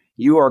customer,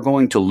 you are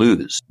going to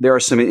lose. There are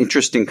some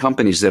interesting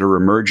companies that are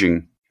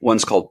emerging.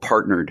 One's called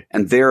Partnered,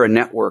 and they're a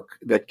network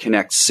that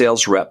connects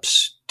sales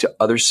reps to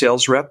other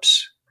sales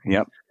reps.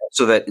 Yep.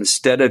 So that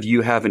instead of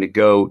you having to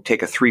go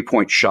take a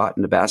 3-point shot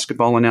in the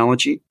basketball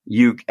analogy,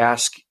 you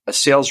ask a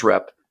sales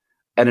rep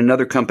at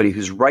another company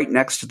who's right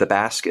next to the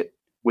basket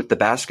with the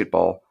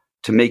basketball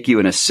to make you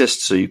an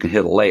assist so you can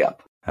hit a layup.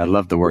 I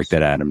love the work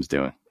that Adam's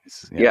doing.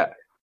 Yeah.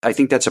 I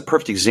think that's a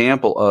perfect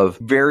example of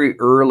very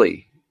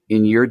early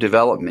in your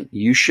development,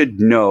 you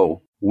should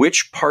know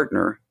which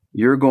partner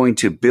you're going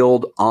to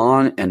build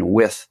on and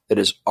with that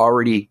is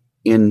already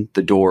in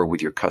the door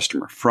with your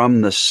customer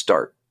from the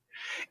start.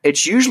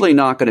 It's usually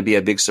not going to be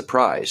a big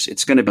surprise.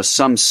 It's going to be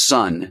some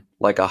son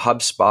like a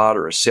HubSpot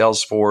or a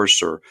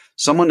Salesforce or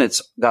someone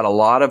that's got a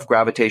lot of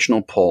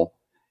gravitational pull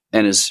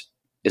and is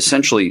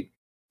essentially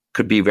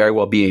could be very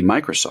well be a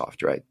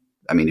Microsoft, right?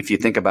 I mean, if you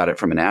think about it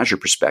from an Azure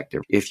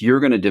perspective, if you're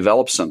going to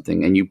develop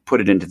something and you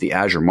put it into the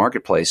Azure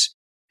marketplace,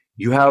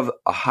 you have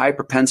a high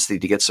propensity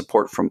to get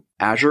support from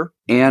Azure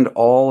and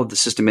all of the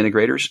system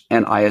integrators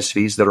and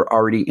ISVs that are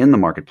already in the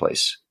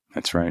marketplace.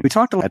 That's right. We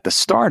talked at the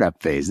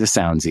startup phase. This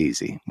sounds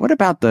easy. What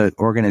about the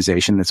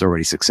organization that's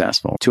already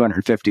successful?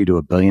 $250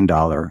 to $1 billion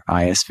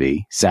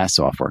ISV, SaaS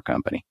software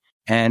company.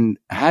 And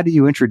how do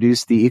you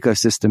introduce the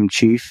ecosystem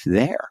chief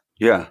there?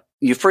 Yeah.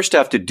 You first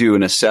have to do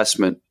an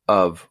assessment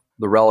of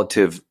the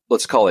relative,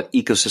 let's call it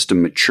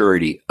ecosystem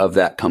maturity of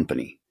that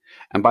company.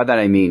 And by that,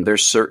 I mean,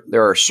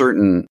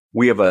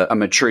 we have a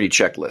maturity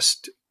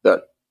checklist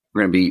that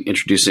we're going to be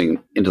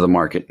introducing into the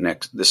market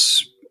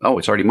it's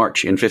already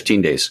March. In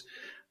 15 days,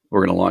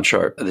 we're going to launch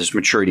this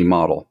maturity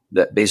model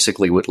that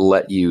basically would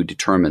let you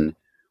determine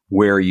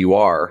where you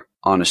are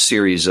on a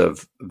series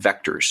of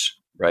vectors,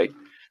 right?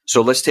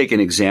 So let's take an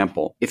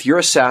example. If you're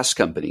a SaaS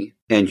company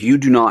and you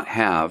do not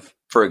have,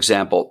 for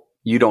example,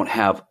 you don't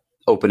have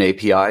open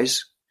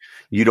APIs,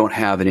 you don't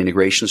have an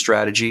integration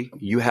strategy,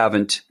 you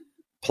haven't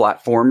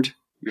platformed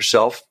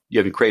yourself, you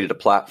haven't created a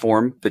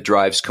platform that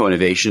drives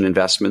co-innovation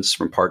investments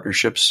from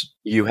partnerships,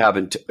 you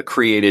haven't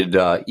created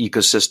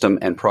ecosystem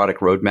and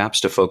product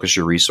roadmaps to focus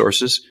your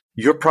resources,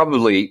 you're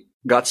probably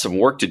got some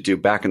work to do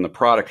back in the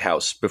product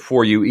house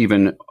before you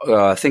even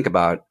think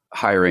about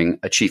hiring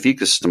a chief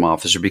ecosystem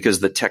officer, because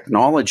the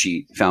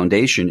technology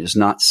foundation is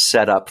not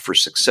set up for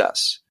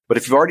success. But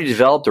if you've already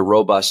developed a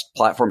robust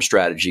platform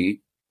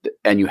strategy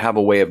and you have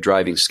a way of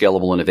driving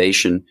scalable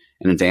innovation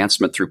and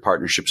advancement through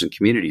partnerships and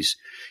communities,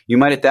 you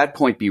might at that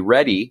point be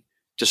ready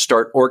to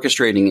start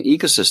orchestrating an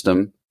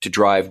ecosystem to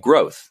drive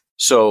growth.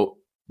 So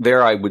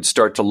there I would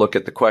start to look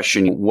at the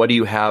question, what do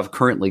you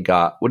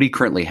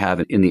currently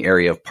have in the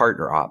area of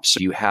partner ops? So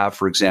you have,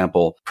 for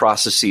example,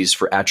 processes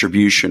for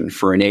attribution,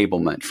 for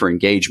enablement, for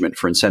engagement,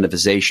 for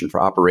incentivization,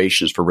 for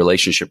operations, for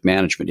relationship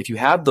management. If you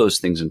have those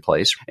things in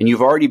place and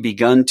you've already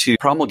begun to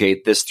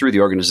promulgate this through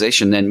the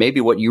organization, then maybe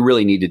what you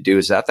really need to do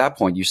is at that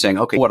point, you're saying,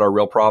 okay, what our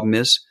real problem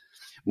is?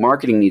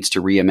 Marketing needs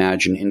to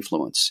reimagine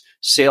influence.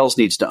 Sales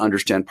needs to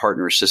understand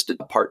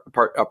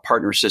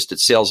partner-assisted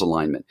sales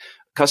alignment.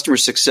 customer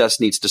success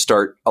needs to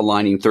start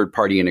aligning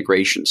third-party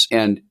integrations.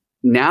 And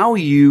now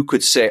you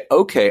could say,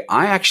 okay,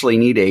 I actually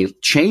need a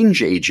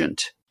change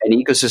agent, an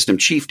ecosystem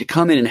chief to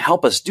come in and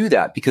help us do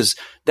that, because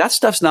that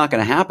stuff's not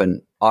going to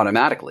happen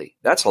automatically.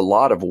 That's a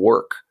lot of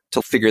work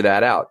to figure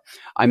that out.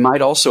 I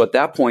might also at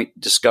that point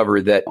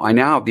discover that I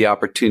now have the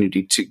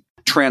opportunity to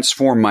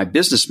transform my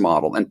business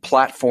model and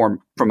platform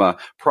from a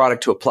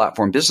product to a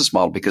platform business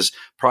model, because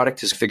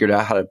product has figured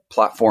out how to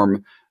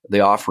platform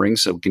the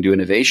offerings so we can do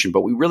innovation,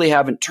 but we really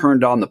haven't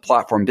turned on the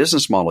platform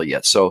business model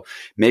yet. So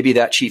maybe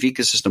that chief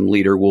ecosystem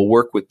leader will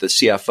work with the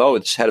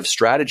CFO, the head of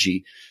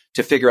strategy,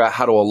 to figure out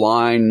how to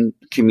align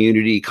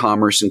community,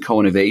 commerce, and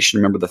co-innovation.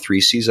 Remember the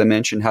 3 C's I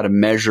mentioned, how to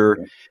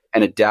measure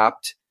and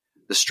adapt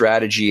the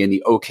strategy and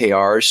the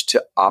OKRs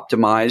to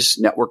optimize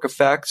network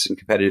effects and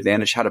competitive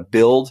advantage, how to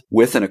build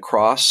with and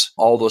across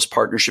all those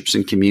partnerships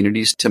and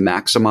communities to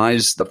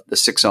maximize the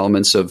 6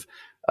 elements of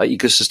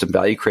ecosystem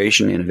value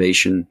creation,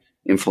 innovation,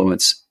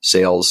 influence,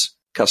 sales,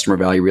 customer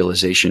value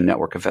realization,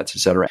 network effects, et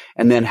cetera.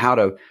 And then how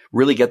to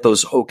really get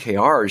those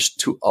OKRs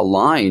to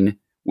align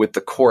with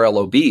the core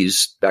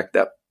LOBs, back to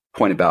that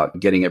point about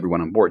getting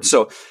everyone on board.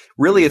 So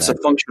really it's a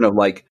function of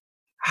like,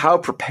 how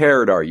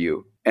prepared are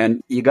you?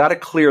 And you got to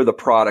clear the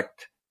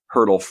product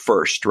hurdle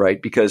first,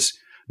 right? Because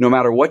no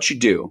matter what you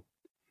do,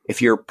 if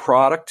your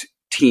product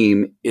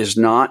team is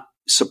not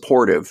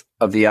supportive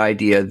of the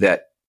idea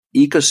that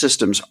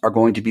ecosystems are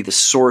going to be the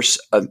source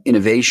of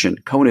innovation,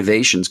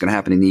 co-innovation is going to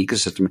happen in the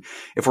ecosystem.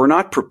 If we're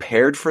not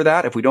prepared for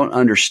that, if we don't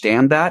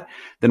understand that,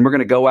 then we're going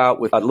to go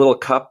out with a little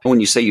cup. When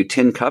you say you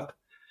tin cup,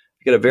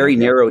 you get a very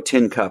narrow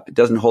tin cup. It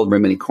doesn't hold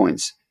very many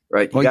coins,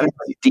 right? You got to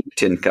have a deep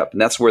tin cup,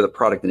 and that's where the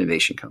product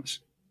innovation comes.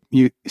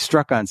 You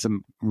struck on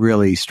some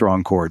really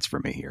strong chords for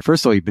me here.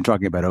 First of all, you've been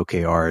talking about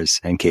OKRs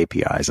and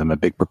KPIs. I'm a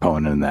big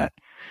proponent of that.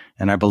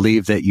 And I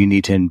believe that you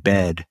need to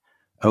embed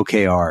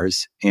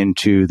OKRs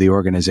into the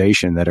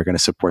organization that are going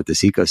to support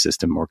this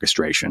ecosystem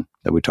orchestration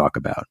that we talk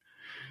about.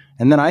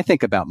 And then I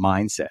think about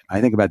mindset.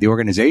 I think about the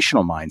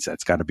organizational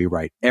mindset's got to be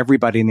right.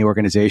 Everybody in the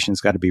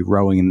organization's got to be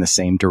rowing in the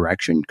same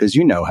direction, because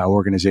you know how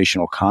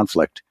organizational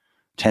conflict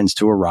tends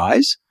to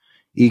arise.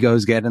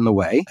 Egos get in the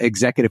way.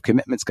 Executive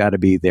commitment's got to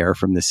be there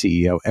from the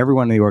CEO.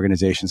 Everyone in the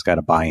organization's got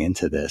to buy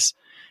into this.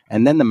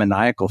 And then the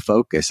maniacal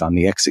focus on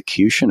the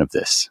execution of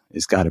this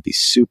has got to be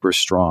super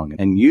strong.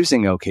 And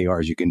using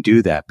OKRs, you can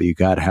do that, but you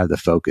got to have the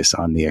focus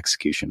on the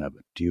execution of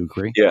it. Do you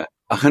agree? Yeah,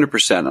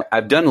 100%.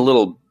 I've done a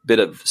little bit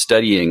of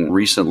studying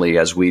recently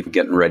as we've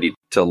getting ready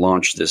to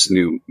launch this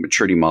new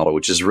maturity model,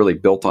 which is really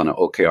built on an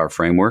OKR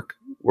framework.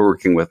 We're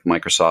working with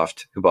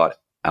Microsoft, who bought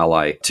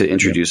Ally, to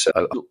introduce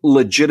a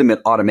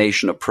legitimate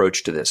automation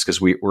approach to this, because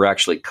we're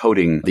actually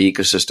coding the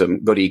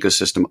ecosystem, go to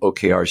ecosystem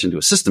OKRs into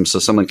a system so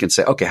someone can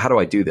say, okay, how do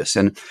I do this?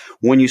 And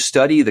when you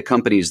study the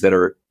companies that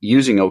are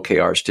using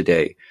OKRs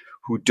today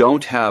who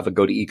don't have a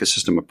go to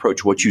ecosystem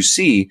approach, what you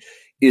see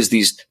is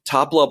these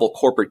top level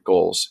corporate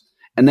goals.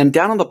 And then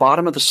down on the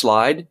bottom of the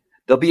slide,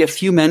 there'll be a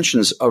few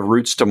mentions of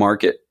routes to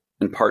market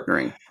and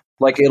partnering.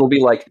 Like it'll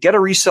be like, get a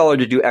reseller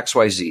to do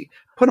XYZ,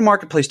 put a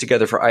marketplace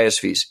together for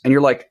ISVs. And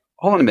you're like,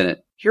 hold on a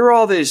minute. Here are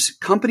all these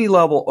company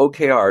level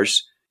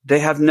OKRs. They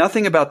have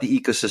nothing about the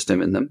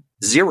ecosystem in them,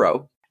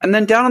 zero. And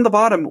then down on the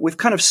bottom, we've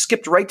kind of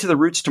skipped right to the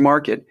routes to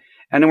market.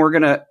 And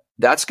then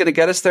that's going to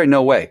get us there?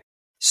 No way.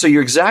 So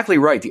you're exactly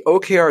right. The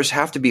OKRs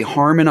have to be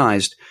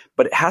harmonized,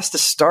 but it has to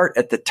start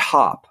at the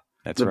top.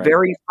 That's the right.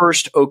 very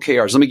first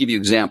OKRs. Let me give you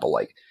an example.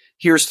 Like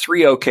here's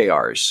 3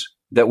 OKRs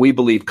that we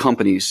believe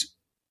companies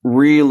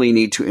really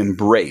need to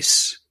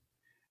embrace.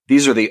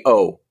 These are the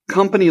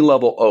company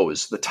level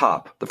O's, the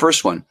top. The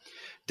first one,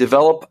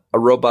 develop a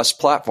robust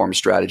platform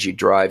strategy,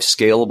 drive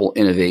scalable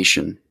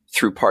innovation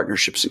through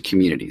partnerships and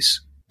communities.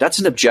 That's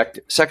an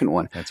objective. Second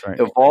one, That's right.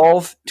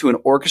 Evolve to an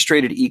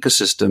orchestrated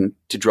ecosystem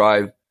to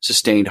drive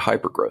sustained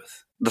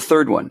hypergrowth. The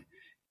third one,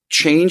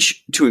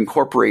 change to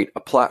incorporate a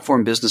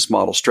platform business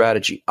model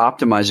strategy,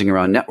 optimizing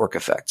around network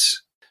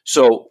effects.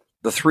 So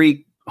the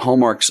 3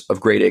 hallmarks of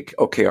great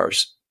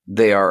OKRs,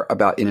 they are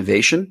about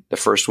innovation. The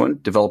first one,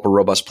 develop a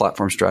robust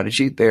platform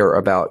strategy. They are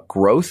about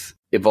growth,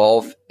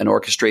 evolve an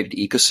orchestrated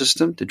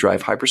ecosystem to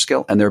drive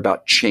hyperscale. And they're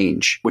about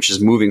change, which is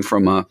moving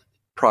from a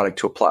product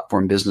to a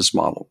platform business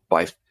model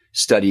by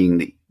studying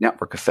the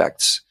network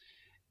effects,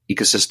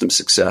 ecosystem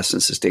success,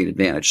 and sustained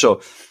advantage.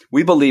 So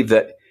we believe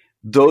that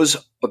those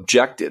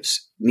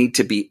objectives need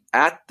to be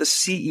at the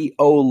CEO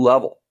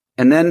level.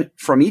 And then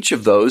from each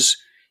of those,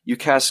 you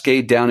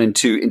cascade down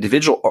into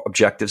individual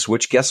objectives,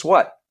 which guess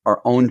what?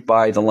 Are owned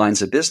by the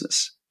lines of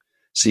business.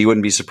 So you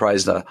wouldn't be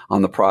surprised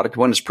on the product.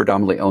 One is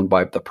predominantly owned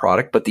by the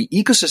product, but the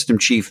ecosystem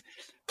chief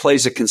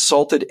plays a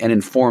consulted and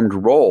informed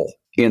role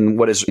in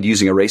what is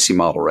using a RACI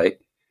model, right?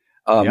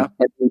 And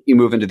you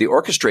move into the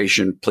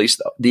orchestration piece.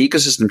 The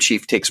ecosystem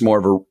chief takes more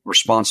of a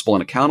responsible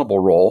and accountable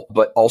role,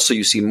 but also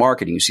you see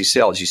marketing, you see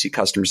sales, you see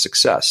customer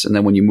success. And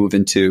then when you move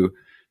into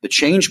the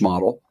change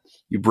model,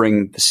 you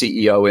bring the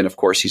CEO in. Of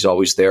course, he's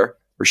always there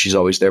or she's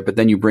always there, but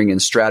then you bring in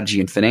strategy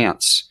and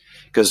finance,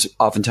 because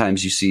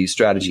oftentimes you see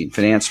strategy and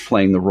finance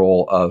playing the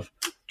role of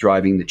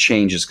driving the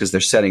changes because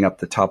they're setting up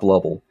the top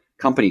level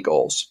company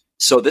goals.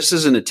 So this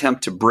is an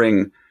attempt to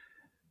bring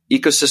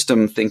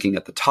ecosystem thinking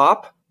at the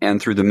top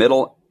and through the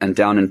middle and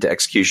down into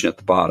execution at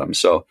the bottom.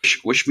 So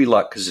wish me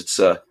luck, because this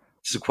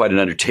is quite an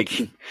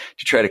undertaking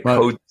to try to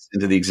code this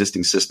into the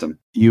existing system.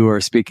 You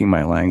are speaking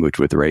my language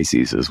with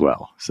RACES as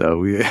well.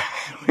 So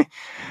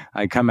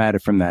I come at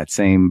it from that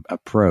same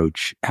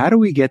approach. How do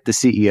we get the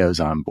CEOs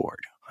on board?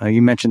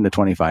 You mentioned the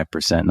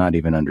 25% not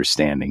even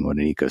understanding what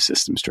an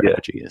ecosystem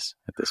strategy is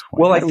at this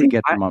point. Well, How do we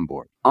get them on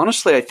board?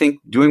 Honestly, I think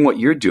doing what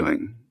you're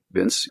doing,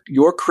 Vince,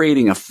 you're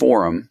creating a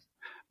forum,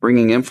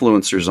 bringing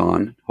influencers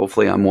on,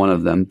 hopefully I'm one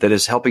of them, that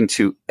is helping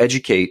to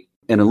educate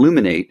and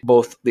illuminate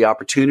both the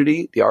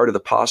opportunity, the art of the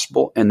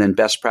possible, and then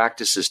best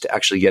practices to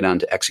actually get on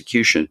to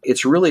execution.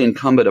 It's really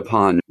incumbent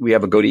upon, we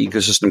have a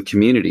go-to-ecosystem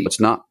community. It's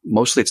not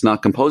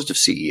composed of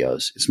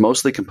CEOs. It's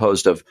mostly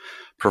composed of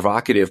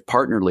provocative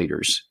partner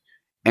leaders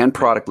and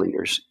product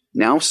leaders.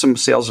 Now some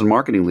sales and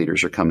marketing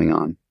leaders are coming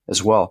on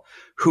as well,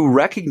 who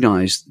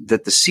recognize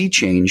that the sea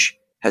change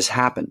has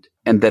happened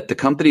and that the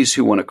companies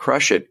who want to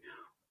crush it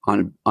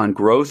on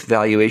growth,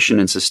 valuation,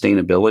 and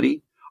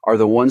sustainability are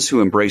the ones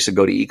who embrace a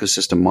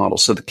go-to-ecosystem model.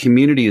 So the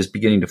community is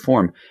beginning to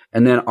form.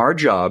 And then our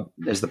job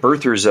as the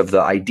birthers of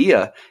the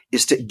idea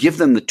is to give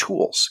them the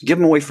tools, give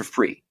them away for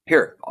free.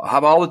 Here, I'll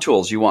have all the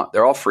tools you want.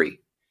 They're all free.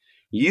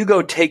 You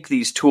go take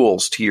these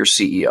tools to your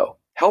CEO.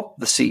 Help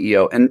the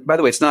CEO. And by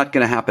the way, it's not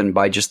going to happen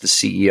by just the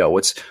CEO.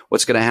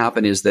 What's going to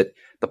happen is that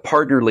the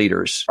partner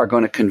leaders are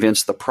going to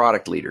convince the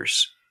product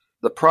leaders.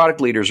 The product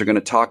leaders are going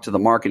to talk to the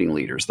marketing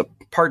leaders. The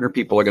partner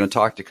people are going to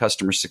talk to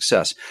customer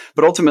success.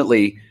 But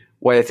ultimately,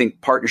 why I think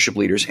partnership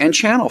leaders and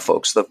channel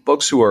folks, the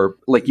folks who are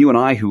like you and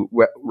I, who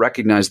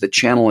recognize that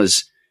channel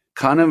is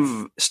kind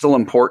of still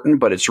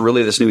important, but it's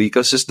really this new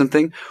ecosystem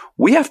thing.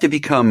 We have to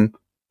become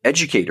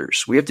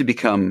educators. We have to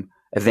become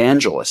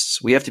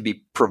evangelists. We have to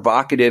be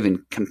provocative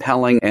and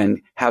compelling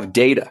and have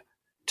data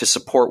to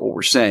support what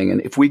we're saying. And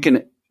if we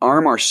can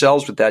arm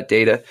ourselves with that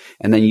data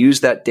and then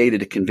use that data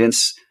to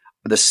convince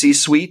the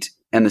C-suite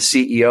and the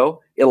CEO,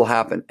 it'll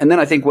happen. And then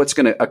I think what's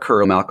going to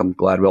occur, Malcolm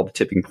Gladwell, the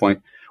tipping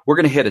point, we're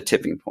going to hit a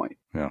tipping point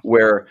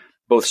where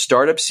both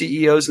startup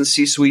CEOs and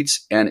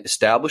C-suites and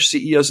established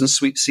CEOs and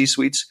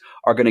C-suites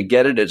are going to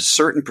get it at a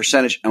certain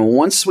percentage. And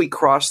once we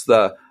cross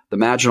the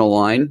marginal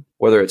line,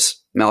 whether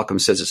it's Malcolm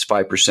says it's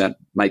 5%,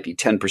 might be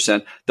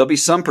 10%, there'll be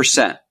some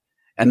percent,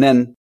 and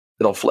then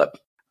it'll flip.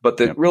 But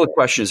the real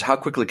question is, how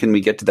quickly can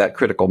we get to that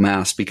critical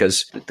mass?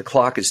 Because the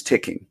clock is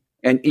ticking.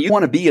 And you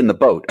want to be in the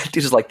boat. It's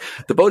just like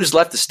the boat has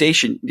left the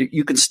station.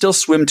 You can still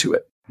swim to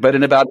it. But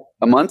in about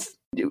a month,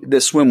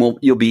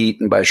 you'll be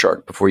eaten by a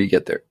shark before you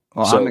get there.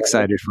 Well, so, I'm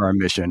excited for our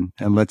mission,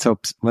 and let's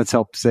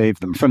help save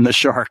them from the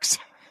sharks.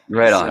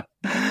 Right on.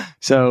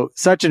 So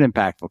such an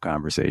impactful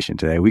conversation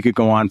today. We could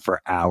go on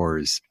for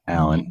hours,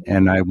 Alan,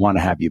 and I want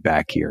to have you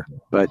back here.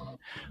 But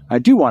I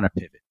do want to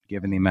pivot,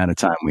 given the amount of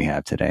time we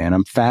have today. And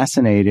I'm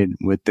fascinated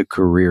with the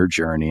career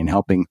journey and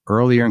helping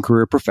earlier in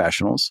career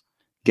professionals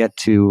get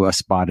to a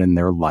spot in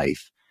their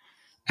life.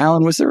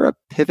 Alan, was there a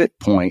pivot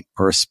point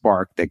or a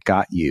spark that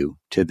got you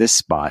to this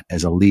spot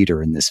as a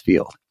leader in this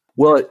field?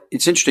 Well,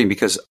 it's interesting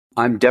because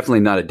I'm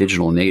definitely not a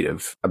digital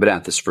native. I've been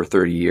at this for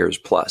 30 years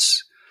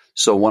plus.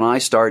 So when I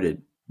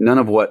started, none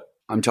of what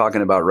I'm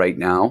talking about right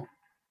now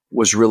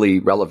was really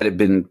relevant. It had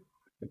been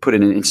put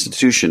in an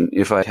institution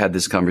if I had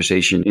this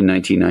conversation in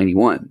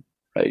 1991,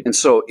 right? And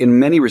so in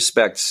many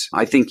respects,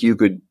 I think you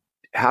could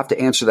have to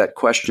answer that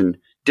question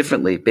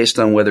differently based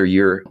on whether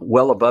you're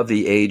well above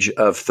the age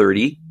of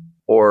 30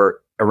 or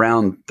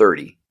around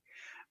 30,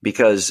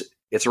 because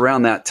it's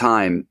around that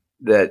time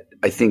that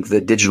I think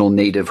the digital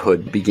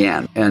nativehood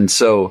began. And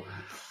so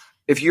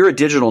if you're a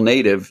digital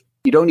native,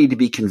 you don't need to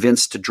be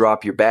convinced to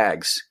drop your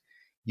bags.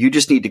 You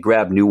just need to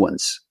grab new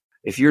ones.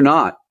 If you're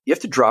not, you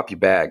have to drop your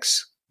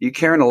bags. You're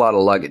carrying a lot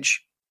of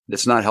luggage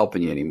that's not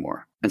helping you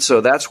anymore. And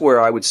so that's where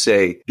I would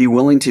say be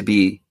willing to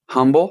be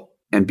humble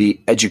and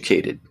be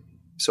educated.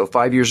 So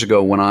 5 years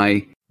ago, when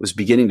I was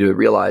beginning to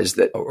realize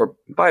that, or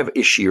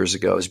 5-ish years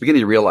ago, I was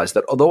beginning to realize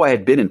that although I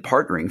had been in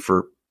partnering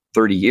for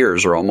 30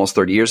 years or almost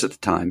 30 years at the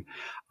time,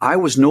 I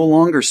was no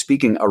longer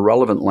speaking a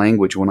relevant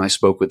language when I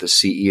spoke with the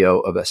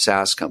CEO of a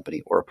SaaS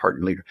company or a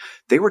partner leader.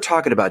 They were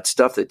talking about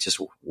stuff that just,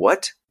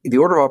 what? The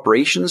order of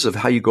operations of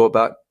how you go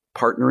about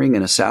partnering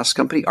in a SaaS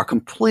company are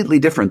completely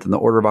different than the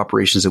order of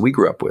operations that we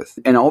grew up with.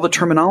 And all the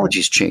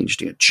terminology's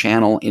changed.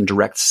 Channel,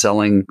 indirect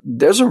selling.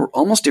 Those are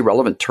almost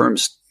irrelevant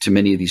terms to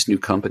many of these new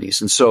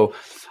companies. And so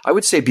I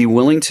would say be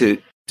willing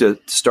to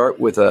start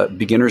with a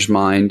beginner's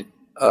mind,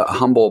 a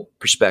humble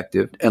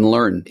perspective, and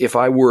learn. If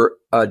I were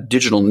a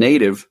digital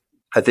native,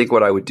 I think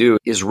what I would do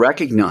is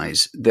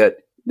recognize that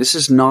this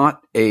is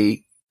not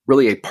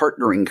really a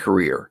partnering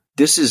career.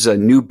 This is a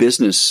new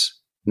business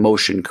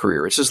motion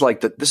career. It's just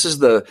like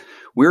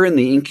we're in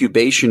the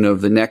incubation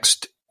of the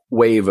next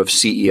wave of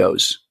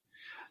CEOs.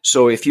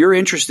 So if you're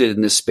interested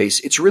in this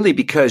space, it's really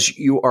because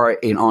you are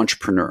an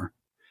entrepreneur,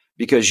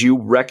 because you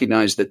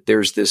recognize that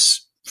there's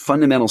this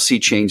fundamental sea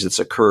change that's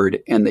occurred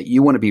and that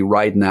you want to be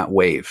riding that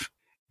wave.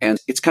 And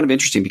it's kind of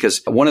interesting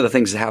because one of the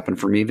things that happened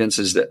for me, Vince,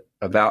 is that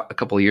about a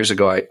couple of years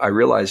ago, I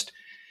realized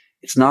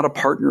it's not a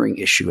partnering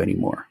issue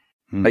anymore.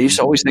 I used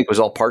to always think it was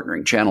all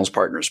partnering, channels,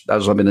 partners.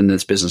 I've been in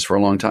this business for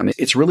a long time.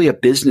 It's really a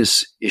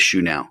business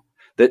issue now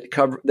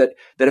that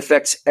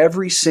affects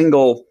every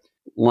single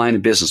line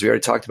of business. We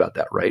already talked about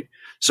that, right?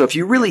 So if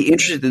you're really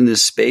interested in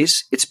this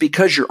space, it's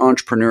because you're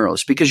entrepreneurial.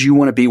 It's because you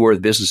want to be where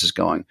the business is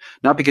going,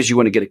 not because you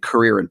want to get a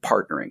career in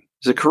partnering.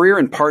 Because a career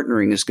in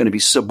partnering is going to be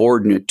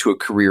subordinate to a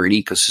career in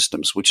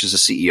ecosystems, which is a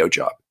CEO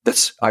job.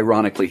 That's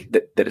ironically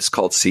that it's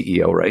called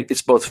CEO, right?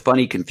 It's both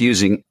funny,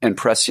 confusing, and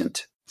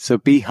prescient. So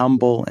be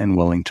humble and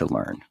willing to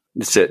learn.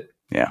 That's it.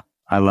 Yeah.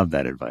 I love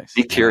that advice.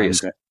 Be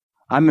curious.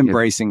 I'm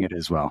embracing it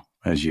as well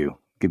as you,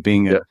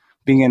 being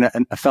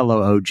a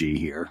fellow OG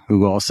here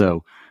who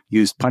also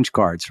used punch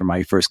cards for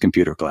my first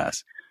computer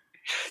class.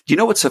 You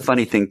know what's a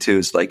funny thing too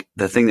is like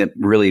the thing that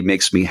really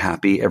makes me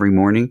happy every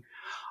morning?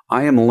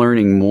 I am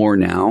learning more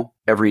now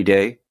every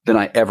day than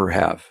I ever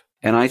have.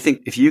 And I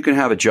think if you can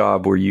have a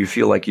job where you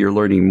feel like you're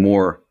learning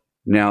more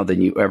now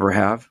than you ever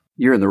have,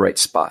 you're in the right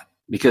spot.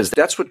 Because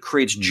that's what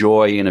creates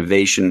joy,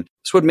 innovation.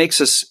 It's what makes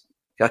us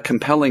a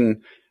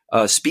compelling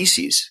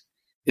species,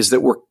 is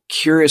that we're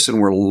curious and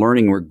we're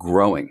learning, we're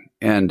growing.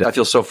 And I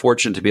feel so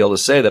fortunate to be able to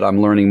say that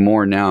I'm learning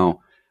more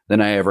now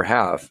than I ever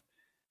have,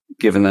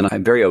 given that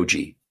I'm very OG.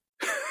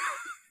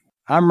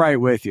 I'm right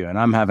with you, and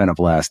I'm having a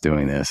blast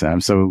doing this. I'm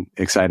so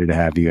excited to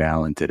have you,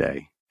 Alan,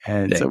 today.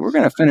 And so we're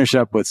going to finish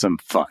up with some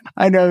fun.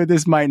 I know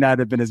this might not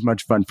have been as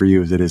much fun for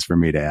you as it is for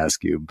me to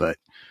ask you, but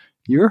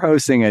you're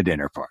hosting a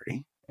dinner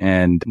party.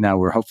 And now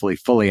we're hopefully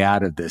fully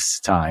out of this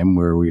time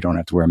where we don't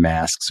have to wear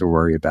masks or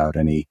worry about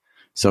any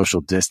social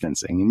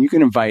distancing. And you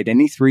can invite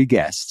any 3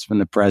 guests from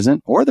the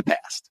present or the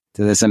past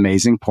to this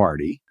amazing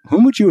party.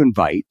 Whom would you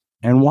invite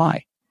and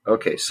why?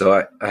 Okay,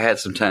 so I had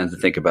some time to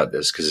think about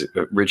this because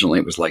originally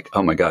it was like,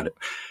 oh my God,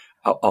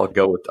 I'll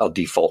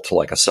default to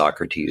like a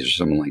Socrates or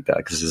something like that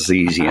because it's the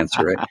easy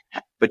answer, right?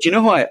 But you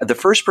know who the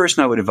first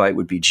person I would invite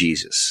would be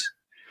Jesus.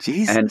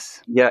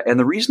 Jesus. And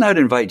the reason I'd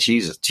invite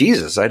Jesus.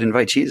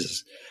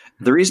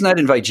 The reason I'd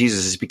invite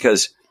Jesus is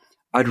because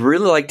I'd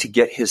really like to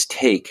get his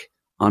take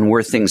on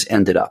where things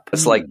ended up.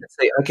 It's like,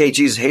 say, okay,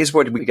 Jesus, here's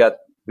what we got.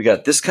 We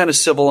got this kind of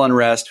civil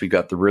unrest. We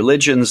got the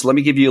religions. Let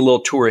me give you a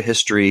little tour of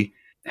history.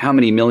 How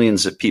many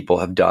millions of people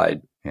have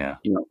died? Yeah.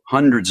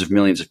 Hundreds of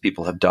millions of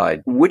people have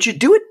died. Would you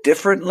do it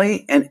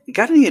differently? And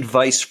got any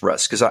advice for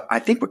us? Because I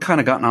think we're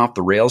kind of gotten off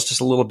the rails just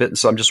a little bit. And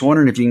so I'm just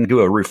wondering if you can do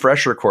a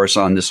refresher course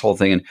on this whole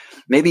thing and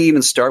maybe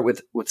even start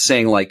with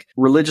saying like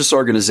religious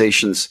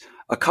organizations,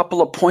 a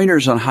couple of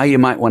pointers on how you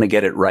might want to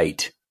get it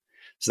right.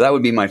 So that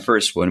would be my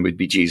first one, would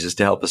be Jesus,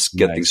 to help us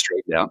get things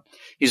straightened out.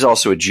 He's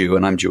also a Jew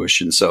and I'm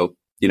Jewish. And so,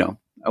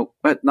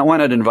 why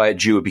not invite a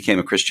Jew who became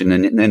a Christian,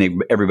 and then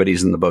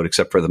everybody's in the boat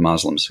except for the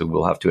Muslims, who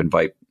will have to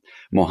invite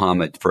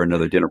Muhammad for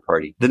another dinner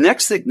party. The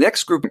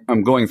next group,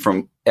 I'm going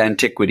from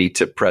antiquity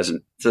to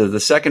present. So the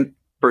second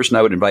person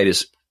I would invite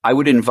is, I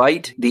would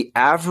invite the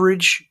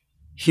average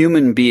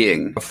human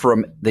being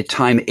from the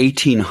time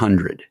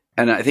 1800.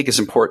 And I think it's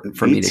important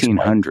for me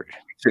to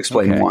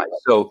explain why.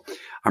 So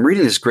I'm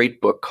reading this great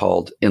book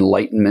called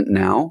Enlightenment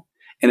Now,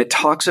 and it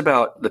talks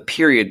about the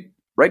period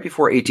right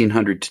before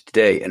 1800 to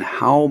today and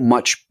how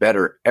much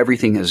better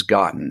everything has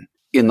gotten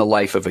in the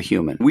life of a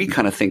human. We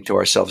kind of think to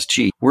ourselves,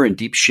 gee, we're in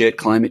deep shit,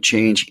 climate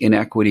change,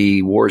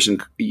 inequity, wars in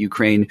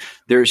Ukraine.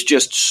 There's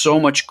just so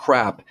much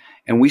crap.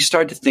 And we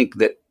start to think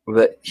that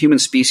human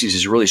species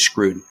is really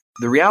screwed.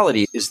 The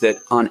reality is that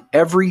on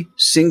every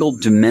single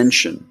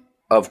dimension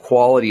of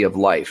quality of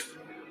life,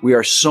 we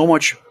are so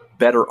much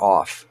better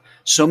off.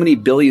 So many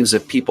billions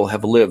of people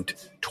have lived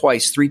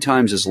twice, 3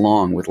 times as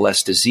long with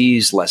less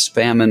disease, less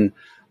famine,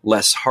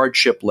 less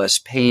hardship, less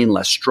pain,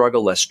 less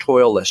struggle, less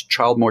toil, less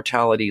child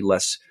mortality,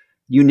 less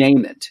you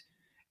name it.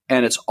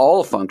 And it's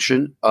all a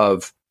function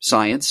of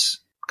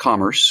science,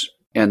 commerce,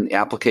 and the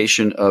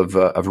application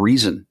of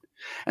reason.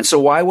 And so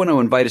why I want to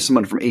invite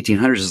someone from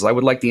 1800s is I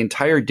would like the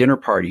entire dinner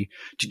party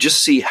to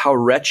just see how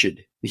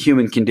wretched the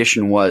human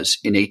condition was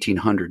in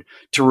 1800,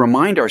 to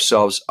remind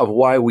ourselves of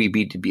why we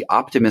need to be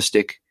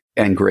optimistic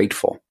and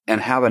grateful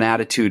and have an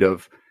attitude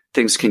of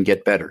things can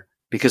get better,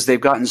 because they've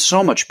gotten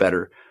so much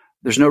better.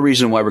 There's no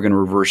reason why we're going to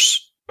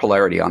reverse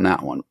polarity on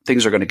that one.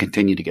 Things are going to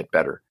continue to get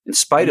better in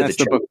spite of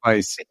the book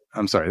by.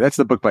 That's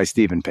the book by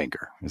Steven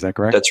Pinker. Is that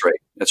correct?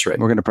 That's right.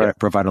 We're going to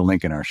provide a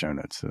link in our show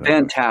notes.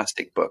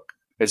 Fantastic book.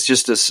 It's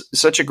just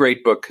such a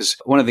great book, because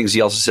one of the things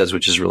he also says,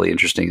 which is really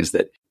interesting, is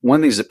that one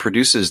of the things that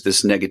produces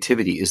this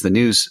negativity is the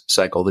news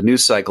cycle. The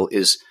news cycle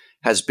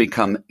has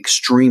become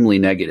extremely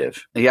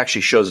negative. He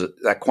actually shows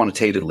that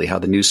quantitatively, how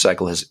the news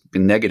cycle has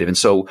been negative. And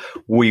so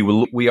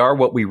we are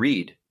what we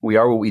read. We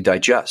are what we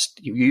digest.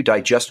 You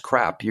digest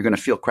crap, you're going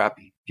to feel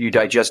crappy. If you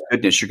digest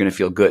goodness, you're going to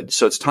feel good.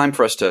 So it's time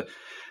for us to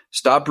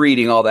stop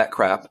reading all that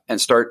crap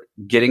and start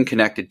getting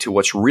connected to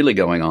what's really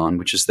going on,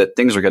 which is that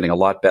things are getting a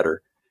lot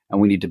better. And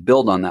we need to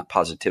build on that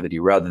positivity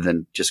rather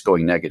than just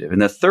going negative.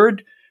 And the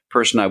third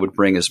person I would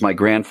bring is my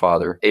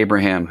grandfather,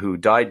 Abraham, who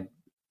died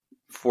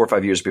 4 or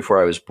 5 years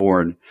before I was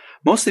born,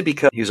 mostly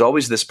because he was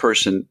always this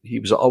person. He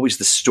was always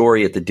the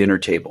story at the dinner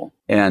table.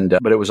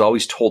 But it was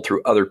always told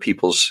through other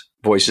people's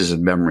voices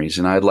and memories.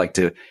 And I'd like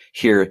to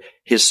hear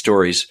his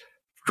stories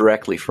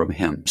directly from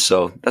him.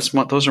 So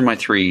those are my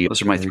three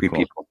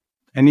people.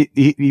 And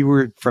you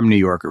were from New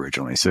York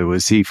originally. So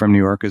was he from New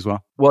York as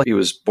well? Well, he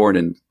was born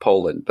in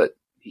Poland, but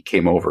he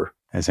came over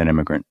as an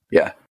immigrant.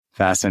 Yeah.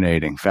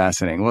 Fascinating.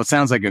 Well, it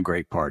sounds like a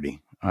great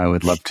party. I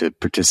would love to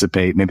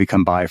participate, maybe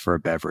come by for a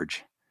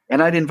beverage.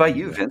 And I'd invite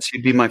you, Vince.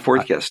 You'd be my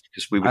fourth guest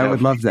because I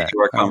would love that.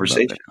 Our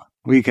conversation.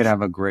 We could have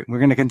we're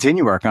going to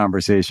continue our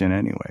conversation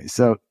anyway.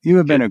 So you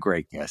have been a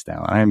great guest,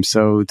 Alan. I am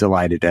so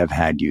delighted to have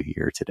had you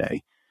here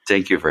today.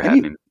 Thank you for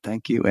having me.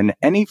 Thank you. And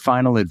any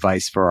final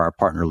advice for our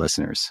partner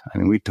listeners? I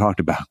mean, we talked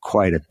about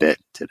quite a bit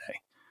today.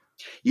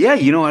 Yeah.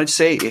 I'd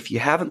say if you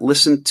haven't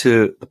listened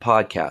to the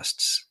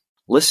podcasts,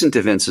 listen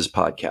to Vince's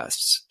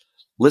podcasts.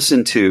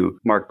 Listen to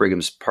Mark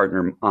Brigham's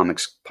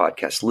Partnernomics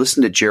podcast.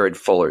 Listen to Jared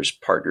Fuller's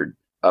Partnered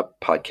Up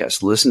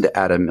podcast. Listen to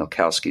Adam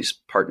Milkowski's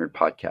Partnered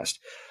podcast.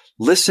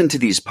 Listen to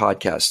these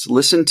podcasts.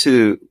 Listen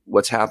to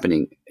what's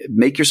happening.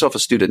 Make yourself a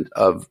student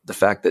of the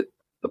fact that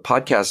the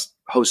podcast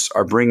hosts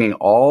are bringing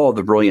all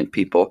the brilliant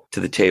people to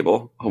the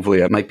table.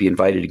 Hopefully I might be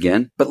invited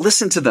again, but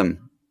listen to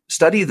them,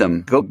 study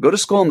them, go to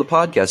school on the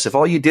podcast. If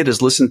all you did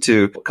is listen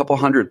to a couple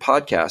hundred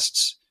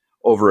podcasts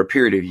over a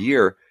period of a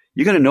year,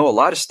 you're going to know a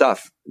lot of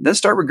stuff. Then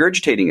start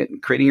regurgitating it and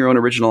creating your own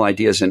original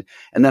ideas. And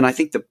then I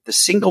think the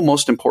single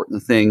most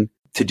important thing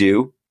to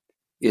do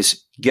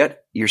is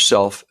get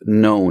yourself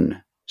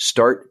known.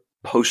 Start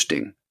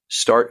posting,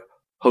 start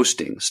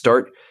hosting,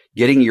 start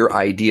getting your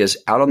ideas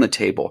out on the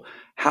table.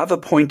 Have a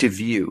point of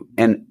view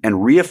and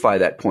reify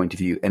that point of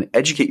view and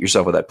educate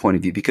yourself with that point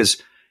of view,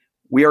 because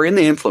we are in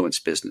the influence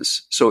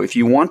business. So if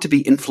you want to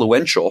be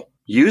influential,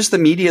 use the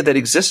media that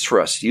exists for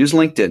us. Use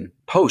LinkedIn,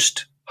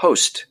 post,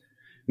 host.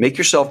 Make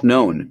yourself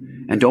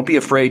known, and don't be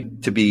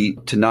afraid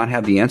to not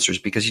have the answers,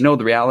 because the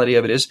reality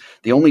of it is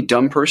the only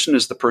dumb person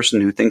is the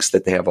person who thinks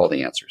that they have all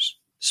the answers.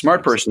 The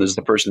smart person is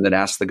the person that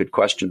asks the good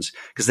questions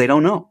because they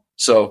don't know.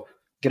 So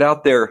get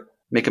out there,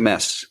 make a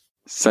mess.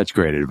 Such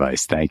great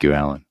advice. Thank you,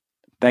 Alan.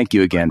 Thank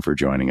you again for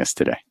joining us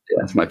today.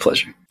 Yeah, it's my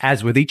pleasure.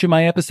 As with each of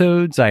my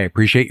episodes, I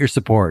appreciate your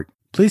support.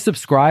 Please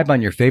subscribe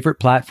on your favorite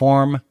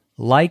platform,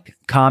 like,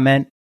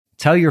 comment,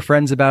 tell your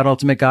friends about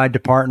Ultimate Guide to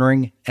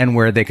Partnering and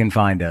where they can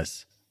find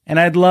us. And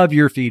I'd love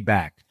your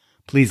feedback.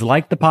 Please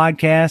like the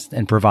podcast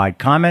and provide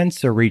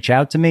comments or reach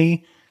out to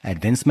me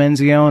at Vince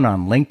Menzione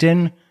on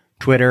LinkedIn,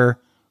 Twitter,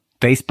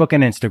 Facebook,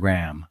 and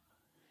Instagram.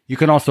 You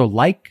can also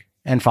like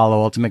and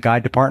follow Ultimate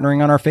Guide to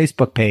Partnering on our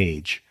Facebook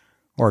page,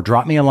 or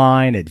drop me a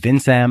line at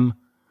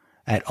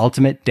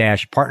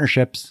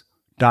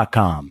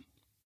vincem@ultimate-partnerships.com.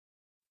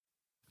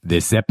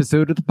 This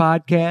episode of the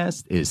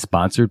podcast is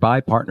sponsored by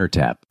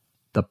PartnerTap,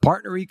 the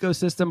partner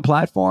ecosystem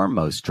platform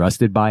most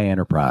trusted by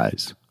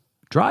enterprise.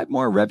 Drive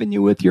more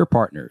revenue with your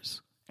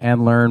partners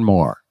and learn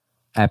more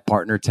at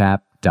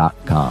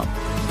partnertap.com.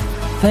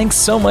 Thanks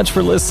so much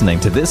for listening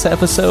to this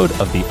episode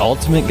of The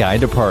Ultimate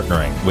Guide to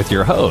Partnering with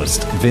your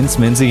host, Vince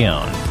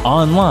Menzione.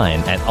 Online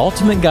at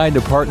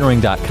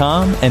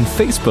ultimateguidetopartnering.com and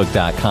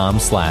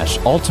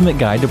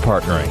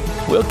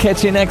facebook.com/ultimateguidetopartnering. We'll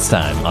catch you next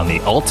time on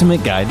The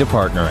Ultimate Guide to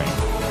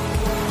Partnering.